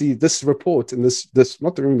basically, this report and this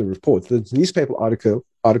not the report, the newspaper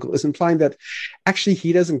article is implying that actually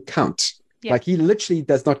he doesn't count. Yeah. Like, he literally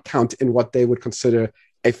does not count in what they would consider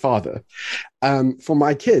a father. For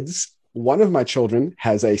my kids, one of my children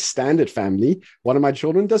has a standard family. One of my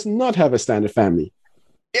children does not have a standard family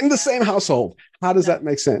in the same household. How does that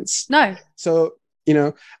make sense? No. So,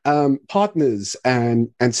 partners and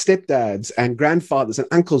stepdads and grandfathers and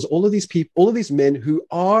uncles, all of these people, all of these men who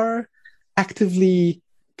are actively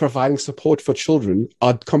providing support for children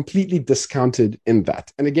are completely discounted in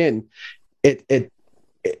that. And again,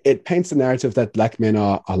 it paints the narrative that Black men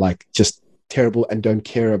are like just terrible and don't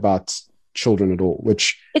care about children at all,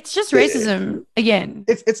 which it's just racism again.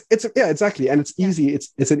 It's yeah, exactly. And it's easy.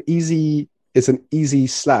 It's an easy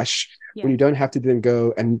slash when you don't have to then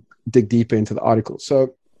go and dig deeper into the article.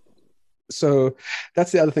 So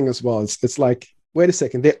that's the other thing as well. It's like, wait a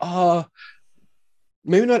second, there are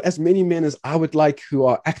maybe not as many men as I would like who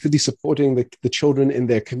are actively supporting the children in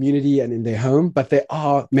their community and in their home, but there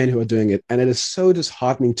are men who are doing it. And it is so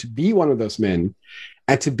disheartening to be one of those men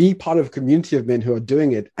and to be part of a community of men who are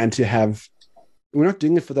doing it and to have we're not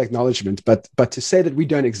doing it for the acknowledgement, but to say that we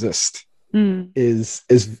don't exist is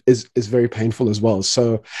very painful as well.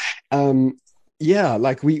 So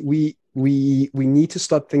like we need to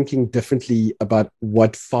start thinking differently about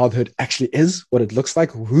what fatherhood actually is, what it looks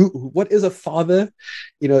like, what is a father.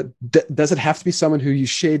 Does it have to be someone who you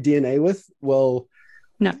share DNA with? Well,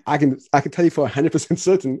 no. I can tell you for 100%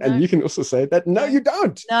 certain, and you can also say that no, you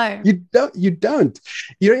don't. No, you don't. You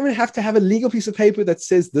don't even have to have a legal piece of paper that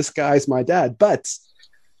says this guy's my dad. But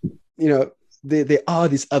there are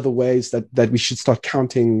these other ways that we should start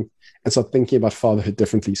counting and start thinking about fatherhood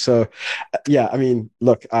differently. So, I mean,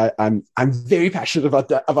 look, I'm very passionate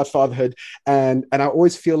about fatherhood, and I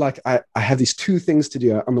always feel like I have these two things to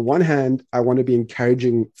do. On the one hand, I want to be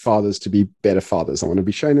encouraging fathers to be better fathers. I want to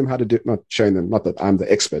be showing them how to do, not showing them, not that I'm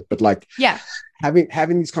the expert, but like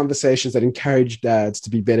having these conversations that encourage dads to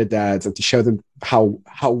be better dads and to show them how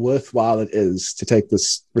worthwhile it is to take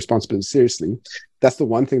this responsibility seriously. That's the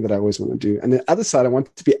one thing that I always want to do. And the other side, I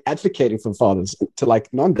want to be advocating for fathers, to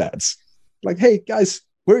like non-dads. Like, hey, guys,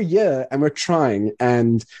 we're here and we're trying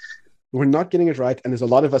and we're not getting it right. And there's a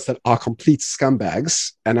lot of us that are complete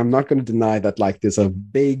scumbags. And I'm not going to deny that, like, there's a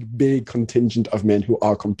big, big contingent of men who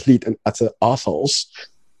are complete and utter assholes.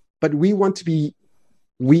 But we want to be,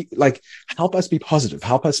 help us be positive,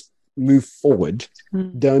 help us move forward.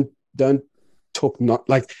 Don't talk, not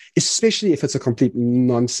like, especially if it's a complete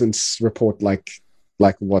nonsense report like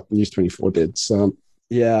what News 24 did. So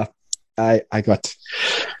I got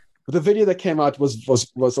the video that came out was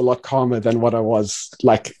a lot calmer than what I was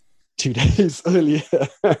like 2 days earlier.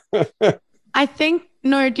 I think,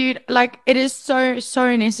 no, dude, like, it is so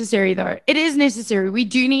necessary, though. It is necessary. We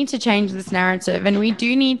do need to change this narrative, and we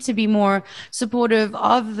do need to be more supportive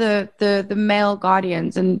of the male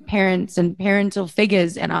guardians and parents and parental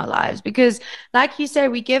figures in our lives, because, like you say,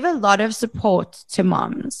 we give a lot of support to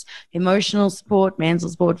moms, emotional support, mental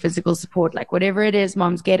support, physical support, like whatever it is,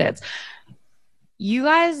 moms get it. You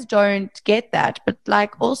guys don't get that. But,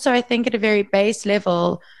 like, also, I think at a very base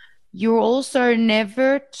level, you're also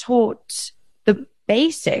never taught the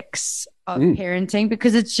basics of parenting,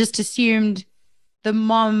 because it's just assumed the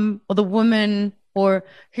mom or the woman or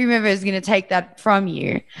whomever is going to take that from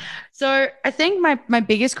you. So I think my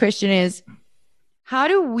biggest question is, how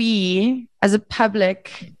do we as a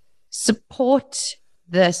public support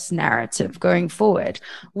this narrative going forward?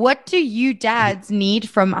 What do you dads need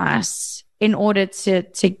from us in order to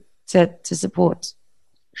support?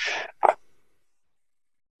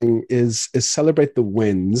 Is celebrate the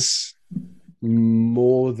wins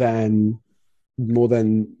more than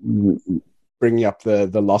bringing up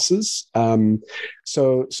the losses.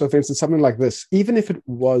 So for instance, something like this, even if it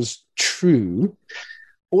was true,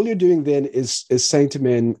 all you're doing then is saying to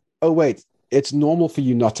men, oh wait, it's normal for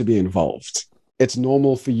you not to be involved. It's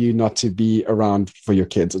normal for you not to be around for your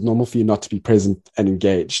kids. It's normal for you not to be present and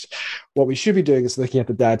engaged. What we should be doing is looking at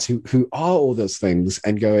the dads who are all those things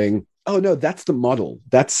and going, oh no, that's the model.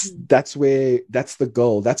 That's the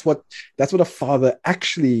goal. That's what a father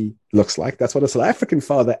actually looks like. That's what a South African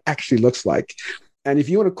father actually looks like. And if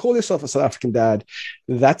you want to call yourself a South African dad,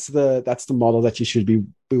 that's the model that you should be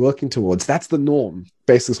working towards. That's the norm.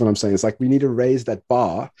 Basically, is what I'm saying. It's like we need to raise that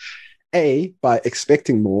bar, A, by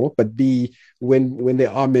expecting more, but B, when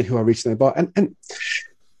there are men who are reaching that bar, and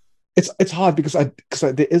it's hard because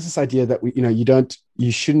there is this idea that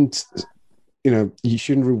you shouldn't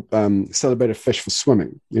celebrate a fish for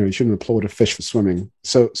swimming. You shouldn't applaud a fish for swimming.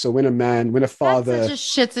 So when a father, that's such a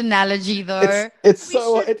shit analogy, though. It is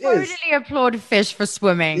totally applaud a fish for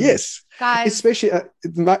swimming. Yes, guys. Especially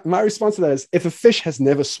my response to that is, if a fish has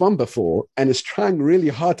never swum before and is trying really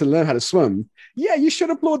hard to learn how to swim, yeah, you should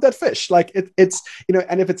applaud that fish. Like it's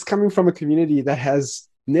and if it's coming from a community that has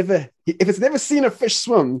never seen a fish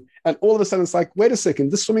swim, and all of a sudden it's like, wait a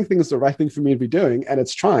second, this swimming thing is the right thing for me to be doing, and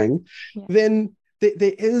it's trying, then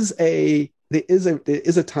there is a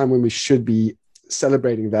time when we should be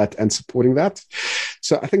celebrating that and supporting that.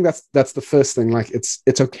 So I think that's the first thing. Like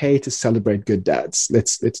it's okay to celebrate good dads.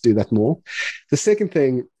 Let's do that more. The second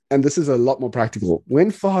thing, and this is a lot more practical, when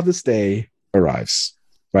Father's Day arrives,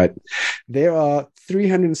 right, there are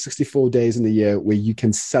 364 days in the year where you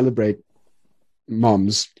can celebrate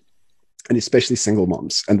moms, and especially single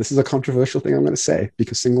moms. And this is a controversial thing I'm going to say,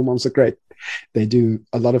 because single moms are great. They do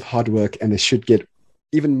a lot of hard work, and they should get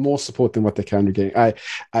even more support than what they're currently getting.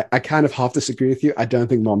 I kind of half disagree with you. I don't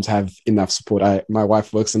think moms have enough support. My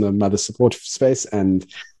wife works in a mother support space, and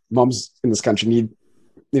moms in this country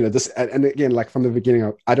this, and again, like from the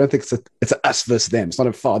beginning, I don't think it's a us versus them. It's not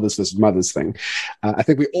a fathers versus mothers thing. I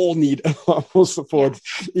think we all need a lot more support.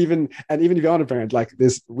 Even if you aren't a parent, like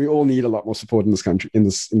we all need a lot more support in this country, in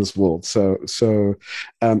this world. So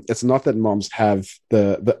it's not that moms have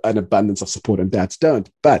an abundance of support and dads don't,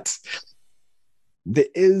 but there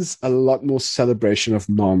is a lot more celebration of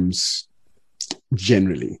moms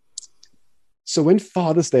generally. So when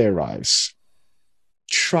Father's Day arrives,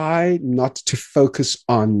 try not to focus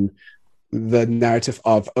on the narrative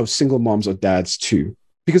of single moms or dads too,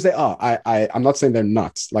 because they are. I'm not saying they're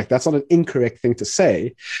not. Like, that's not an incorrect thing to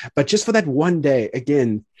say, but just for that one day,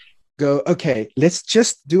 again, go, okay, let's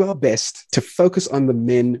just do our best to focus on the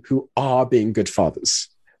men who are being good fathers.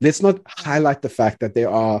 Let's not highlight the fact that there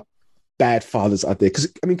are bad fathers out there.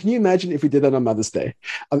 Because, I mean, can you imagine if we did that on Mother's Day?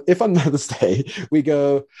 If on Mother's Day we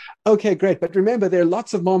go, okay, great, but remember, there are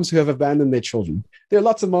lots of moms who have abandoned their children. There are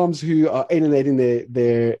lots of moms who are alienating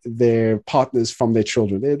their partners from their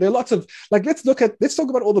children. There are lots of, like, let's talk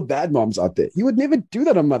about all the bad moms out there. You would never do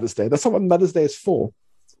that on Mother's Day. That's not what Mother's Day is for.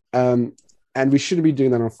 And we shouldn't be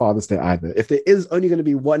doing that on Father's Day either. If there is only going to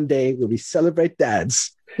be one day where we celebrate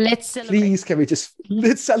dads, let's celebrate. Please,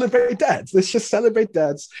 let's celebrate dads. Let's just celebrate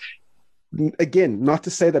dads. Again, not to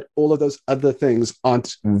say that all of those other things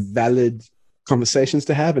aren't valid conversations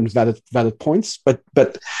to have and valid points, but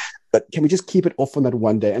can we just keep it off on that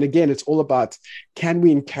one day? And again, it's all about, can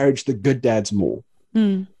we encourage the good dads more?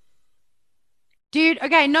 Dude,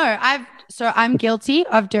 okay, no, I'm guilty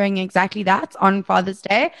of doing exactly that on Father's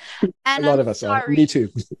Day. And a lot of us are. Me too.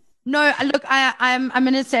 No, look, I'm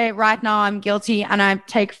going to say right now I'm guilty, and I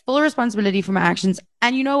take full responsibility for my actions.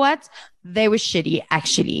 And you know what? They were shitty,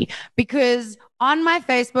 actually, because on my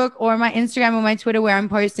Facebook or my Instagram or my Twitter, where I'm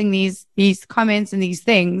posting these comments and these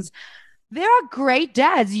things, there are great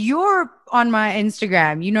dads. You're on my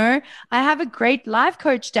Instagram, I have a great life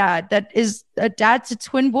coach dad that is a dad to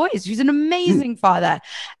twin boys, who's an amazing father.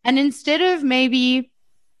 And instead of maybe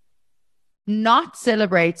not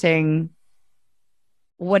celebrating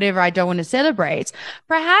whatever I don't want to celebrate,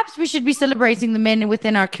 perhaps we should be celebrating the men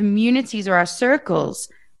within our communities or our circles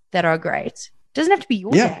that are great. It doesn't have to be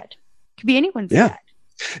your dad. It could be anyone's dad.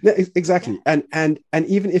 No, exactly. And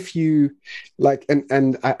even if you like,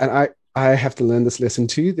 and I have to learn this lesson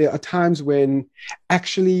too. There are times when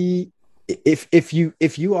actually, if you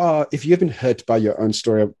have been hurt by your own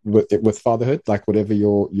story with fatherhood, like whatever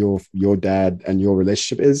your dad and your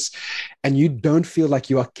relationship is, and you don't feel like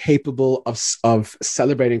you are capable of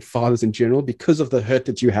celebrating fathers in general because of the hurt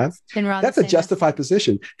that you have, that's a justified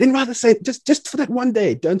position. Then rather say, just for that one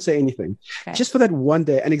day, don't say anything. Okay. Just for that one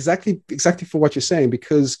day, and exactly for what you're saying,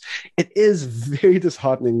 because it is very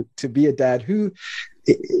disheartening to be a dad who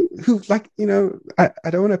like, I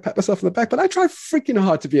don't want to pat myself on the back, but I try freaking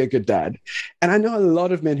hard to be a good dad. And I know a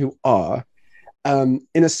lot of men who are in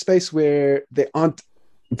a space where there aren't,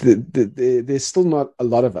 there's still not a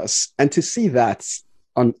lot of us. And to see that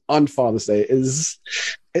on Father's Day is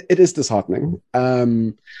disheartening.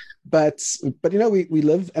 But we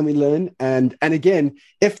live and we learn. And again,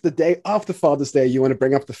 if the day after Father's Day, you want to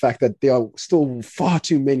bring up the fact that there are still far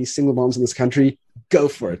too many single moms in this country, go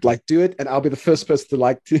for it. Like, do it. And I'll be the first person to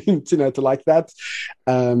like that.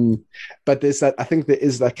 But there's that, I think there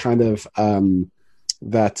is that kind of,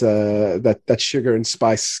 that sugar and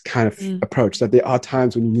spice kind of approach, that there are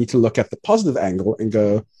times when you need to look at the positive angle and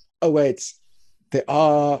go, oh, wait, there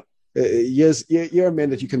are you're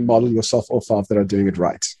men that you can model yourself off of that are doing it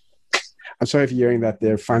right. I'm sorry if you're hearing that.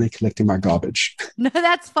 They're finally collecting my garbage. No,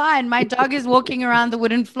 that's fine. My dog is walking around the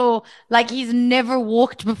wooden floor like he's never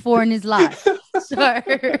walked before in his life. So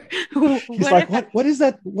he's like, what is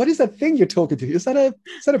that? What is that thing you're talking to? Is that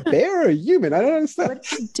a bear or a human? I don't understand.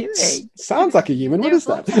 What are you doing? Sounds like a human. What is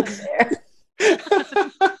that?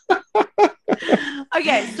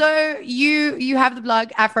 Okay, so you have the blog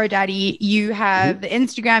Afrodaddy, you have the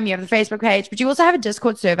Instagram, you have the Facebook page, but you also have a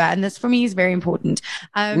Discord server, and this for me is very important.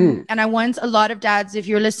 And I want a lot of dads, if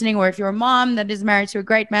you're listening, or if you're a mom that is married to a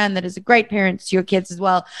great man that is a great parent to your kids as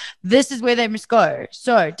well, this is where they must go.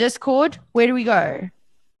 So Discord, where do we go?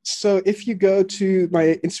 So if you go to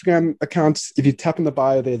my Instagram account, if you tap in the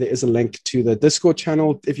bio there is a link to the Discord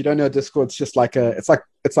channel. If you don't know Discord, it's just like it's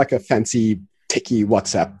like a fancy techie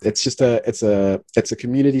WhatsApp. It's just it's a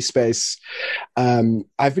community space.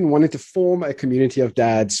 I've been wanting to form a community of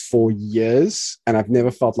dads for years, and I've never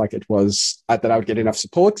felt like it was that I would get enough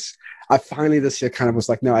support. I finally this year kind of was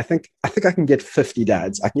like, no, I think I can get 50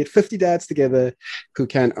 dads. I can get 50 dads together who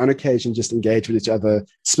can on occasion just engage with each other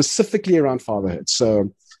specifically around fatherhood.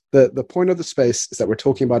 So the point of the space is that we're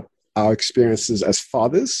talking about our experiences as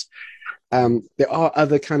fathers. There are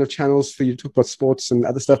other kind of channels for you to talk about sports and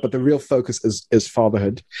other stuff, but the real focus is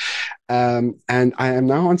fatherhood. And I am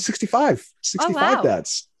now on 65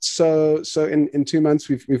 dads. So in 2 months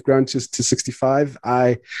we've grown to 65.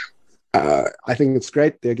 I think it's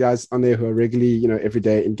great. There are guys on there who are regularly, every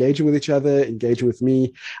day engaging with each other, engaging with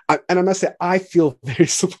me. And I must say, I feel very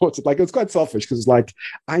supported. Like, it's quite selfish because it's like,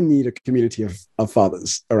 I need a community of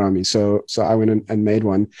fathers around me. So I went and made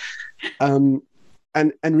one.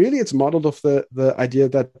 And really it's modeled off the idea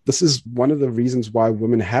that this is one of the reasons why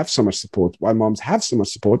women have so much support, why moms have so much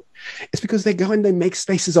support. It's because they go and they make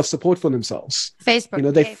spaces of support for themselves.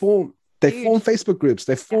 Facebook. They form Facebook groups.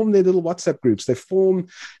 They form their little WhatsApp groups. They form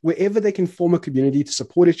wherever they can form a community to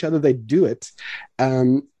support each other. They do it.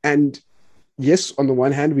 And yes, on the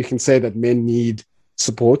one hand, we can say that men need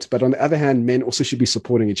support, but on the other hand, men also should be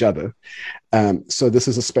supporting each other. So this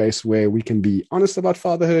is a space where we can be honest about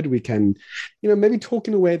fatherhood. We can, maybe talk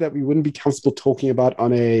in a way that we wouldn't be comfortable talking about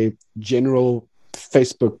on a general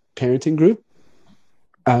Facebook parenting group.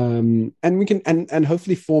 And we can and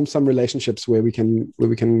hopefully form some relationships where we can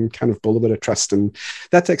kind of build a bit of trust, and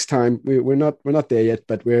that takes time. We're not there yet,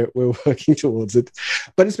 but we're working towards it.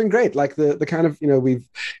 But it's been great. Like the kind of we've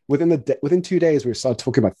within 2 days we've started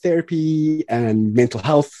talking about therapy and mental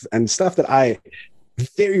health and stuff that I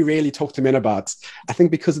very rarely talk to men about. I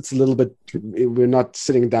think because it's a little bit, we're not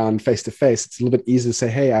sitting down face to face. It's a little bit easier to say,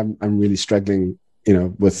 hey, I'm really struggling,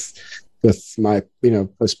 with my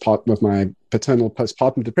my paternal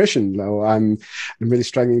postpartum depression. I'm really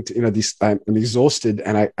struggling to I'm exhausted,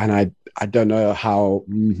 and I don't know how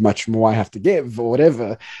much more I have to give or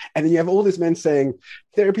whatever. And then you have all these men saying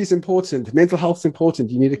therapy is important, mental health is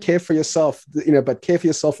important, you need to care for yourself, but care for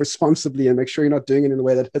yourself responsibly and make sure you're not doing it in a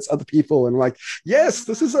way that hurts other people. And like, yes,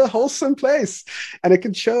 this is a wholesome place, and it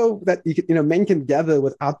can show that men can gather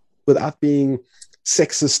without being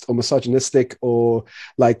sexist or misogynistic or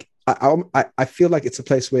like. I feel like it's a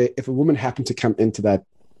place where if a woman happened to come into that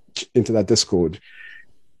Discord,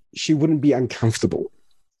 she wouldn't be uncomfortable.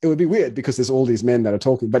 It would be weird because there's all these men that are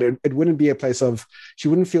talking, but it wouldn't be a place of, she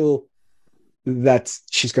wouldn't feel that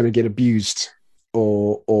she's going to get abused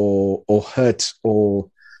or hurt or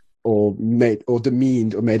made or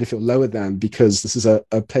demeaned or made to feel lower than, because this is a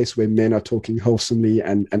place where men are talking wholesomely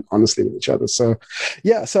and honestly with each other. So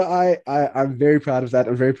yeah, so I'm very proud of that.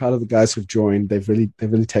 I'm very proud of the guys who've joined. They've really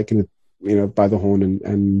taken it by the horn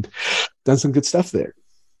and done some good stuff there.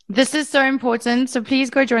 This is so important. So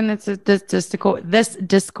please go join this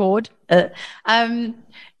Discord. Like,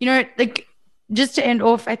 just to end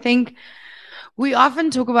off, I think we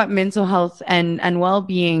often talk about mental health and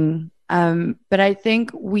well-being. But I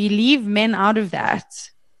think we leave men out of that,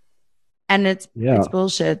 and it's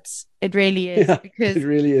bullshit. It really is, because it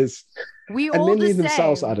really is. We and all men leave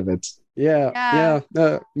themselves out of it. Yeah.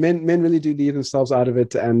 No, men really do leave themselves out of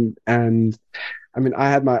it, and I mean,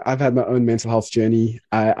 I've had my own mental health journey.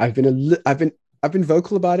 I've been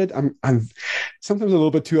vocal about it. I'm sometimes a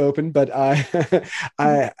little bit too open, but I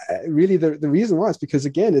really the reason why is because,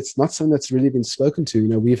 again, it's not something that's really been spoken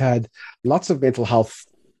to. We've had lots of mental health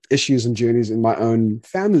issues and journeys in my own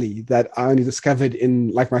family that I only discovered in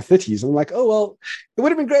like my 30s. I'm like, oh, well, it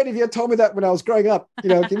would have been great if you had told me that when I was growing up,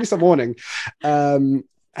 give me some warning. And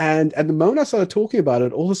the moment I started talking about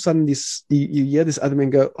it, all of a sudden you hear this other men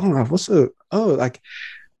go, like,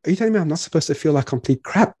 are you telling me I'm not supposed to feel like complete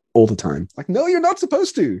crap all the time? Like, no, you're not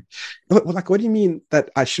supposed to. Like, what do you mean that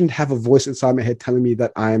I shouldn't have a voice inside my head telling me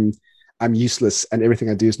that I'm useless and everything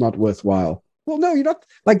I do is not worthwhile? Well, no, you're not.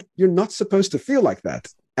 Like, you're not supposed to feel like that.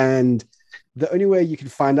 And the only way you can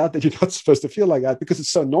find out that you're not supposed to feel like that, because it's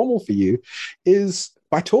so normal for you, is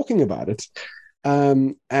by talking about it.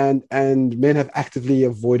 And men have actively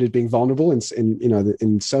avoided being vulnerable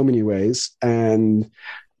in so many ways. And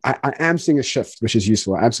I am seeing a shift, which is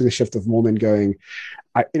useful. I'm seeing a shift of more men going,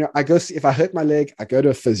 I go see, if I hurt my leg, I go to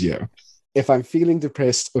a physio. If I'm feeling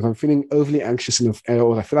depressed, or if I'm feeling overly anxious or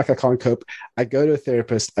I feel like I can't cope, I go to a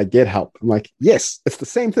therapist, I get help. I'm like, yes, it's the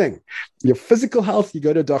same thing. Your physical health, you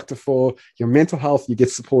go to a doctor for. Your mental health, you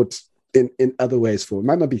get support in other ways for. It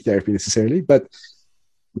might not be therapy necessarily, but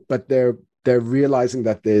they're realizing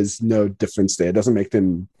that there's no difference there. It doesn't make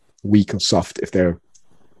them weak or soft if they're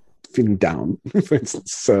feeling down, for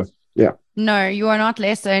instance. So yeah. No, you are not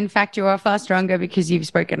lesser. In fact, you are far stronger because you've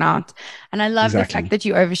spoken out. And I love the fact that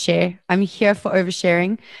you overshare. I'm here for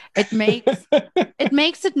oversharing. It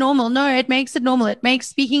makes it normal. No, it makes it normal. It makes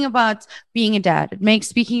speaking about being a dad. It makes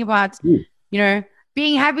speaking about,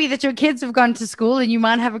 being happy that your kids have gone to school and you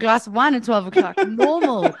might have a glass of wine at 12 o'clock.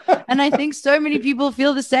 Normal. And I think so many people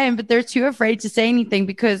feel the same, but they're too afraid to say anything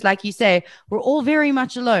because, like you say, we're all very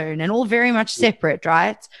much alone and all very much separate,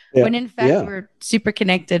 right? Yeah. When in fact, we're super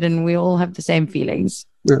connected and we all have the same feelings.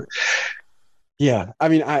 Yeah. I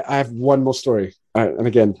mean, I have one more story. And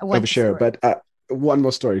again, overshare, but one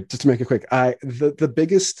more story, just to make it quick. The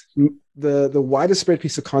biggest, the widest spread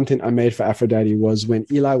piece of content I made for Afrodaddy was when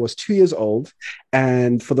Eli was 2 years old.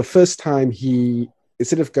 And for the first time, he,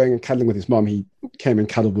 instead of going and cuddling with his mom, he came and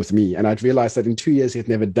cuddled with me. And I'd realized that in 2 years, he had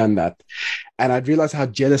never done that. And I'd realized how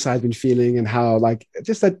jealous I'd been feeling and how, like,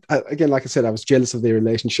 just that, again, like I said, I was jealous of their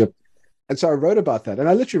relationship. And so I wrote about that. And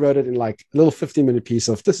I literally wrote it in like a little 15-minute piece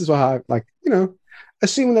of, this is how I, like, you know,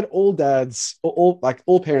 assuming that all dads or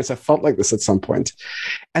all parents have felt like this at some point.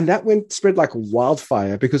 And that spread like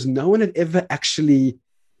wildfire because no one had ever actually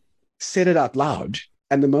said it out loud.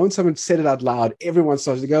 And the moment someone said it out loud, everyone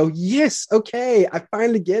started to go, yes, okay, I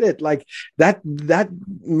finally get it. Like that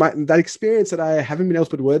experience that I haven't been able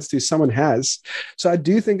to put words to, someone has. So I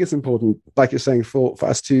do think it's important, like you're saying, for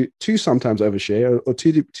us to sometimes overshare or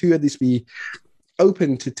to at least be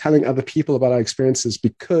open to telling other people about our experiences,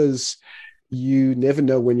 because you never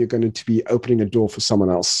know when you're going to be opening a door for someone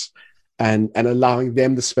else and allowing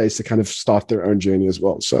them the space to kind of start their own journey as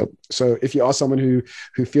well. So if you are someone who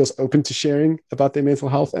feels open to sharing about their mental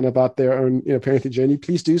health and about their own, you know, parenting journey,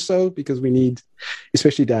 please do so, because we need,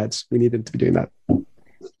 especially dads, we need them to be doing that.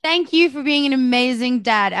 Thank you for being an amazing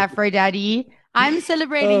dad, Afrodaddy. I'm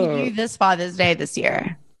celebrating you this Father's Day this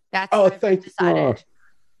year. That's what I've decided.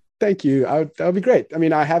 Thank you. That would be great. I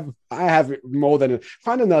mean, I have more than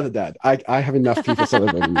find another dad. I have enough people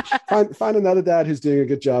celebrating me. Find another dad who's doing a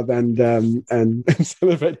good job and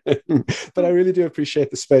celebrate him. But I really do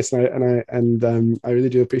appreciate the space, and I really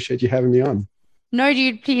do appreciate you having me on. No,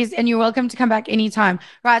 dude, please, and you're welcome to come back anytime.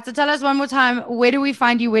 Right. So tell us one more time, where do we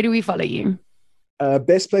find you? Where do we follow you?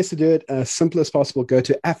 Best place to do it, simple as possible, go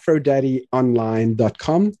to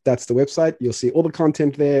afrodaddyonline.com. That's the website. You'll see all the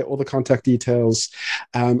content there, all the contact details.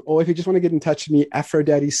 Or if you just want to get in touch with me,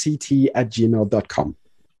 afrodaddyct@gmail.com.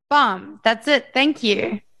 Bomb. That's it. Thank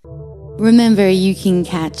you. Remember, you can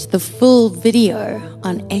catch the full video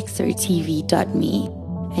on exotv.me,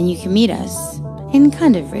 and you can meet us in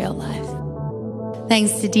kind of real life.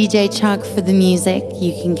 Thanks to DJ Choc for the music.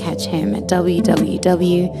 You can catch him at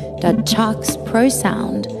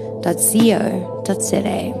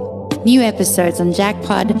www.chocsprosound.co.za. New episodes on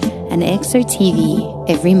Jackpod and ExoTV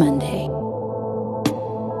every Monday.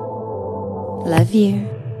 Love you.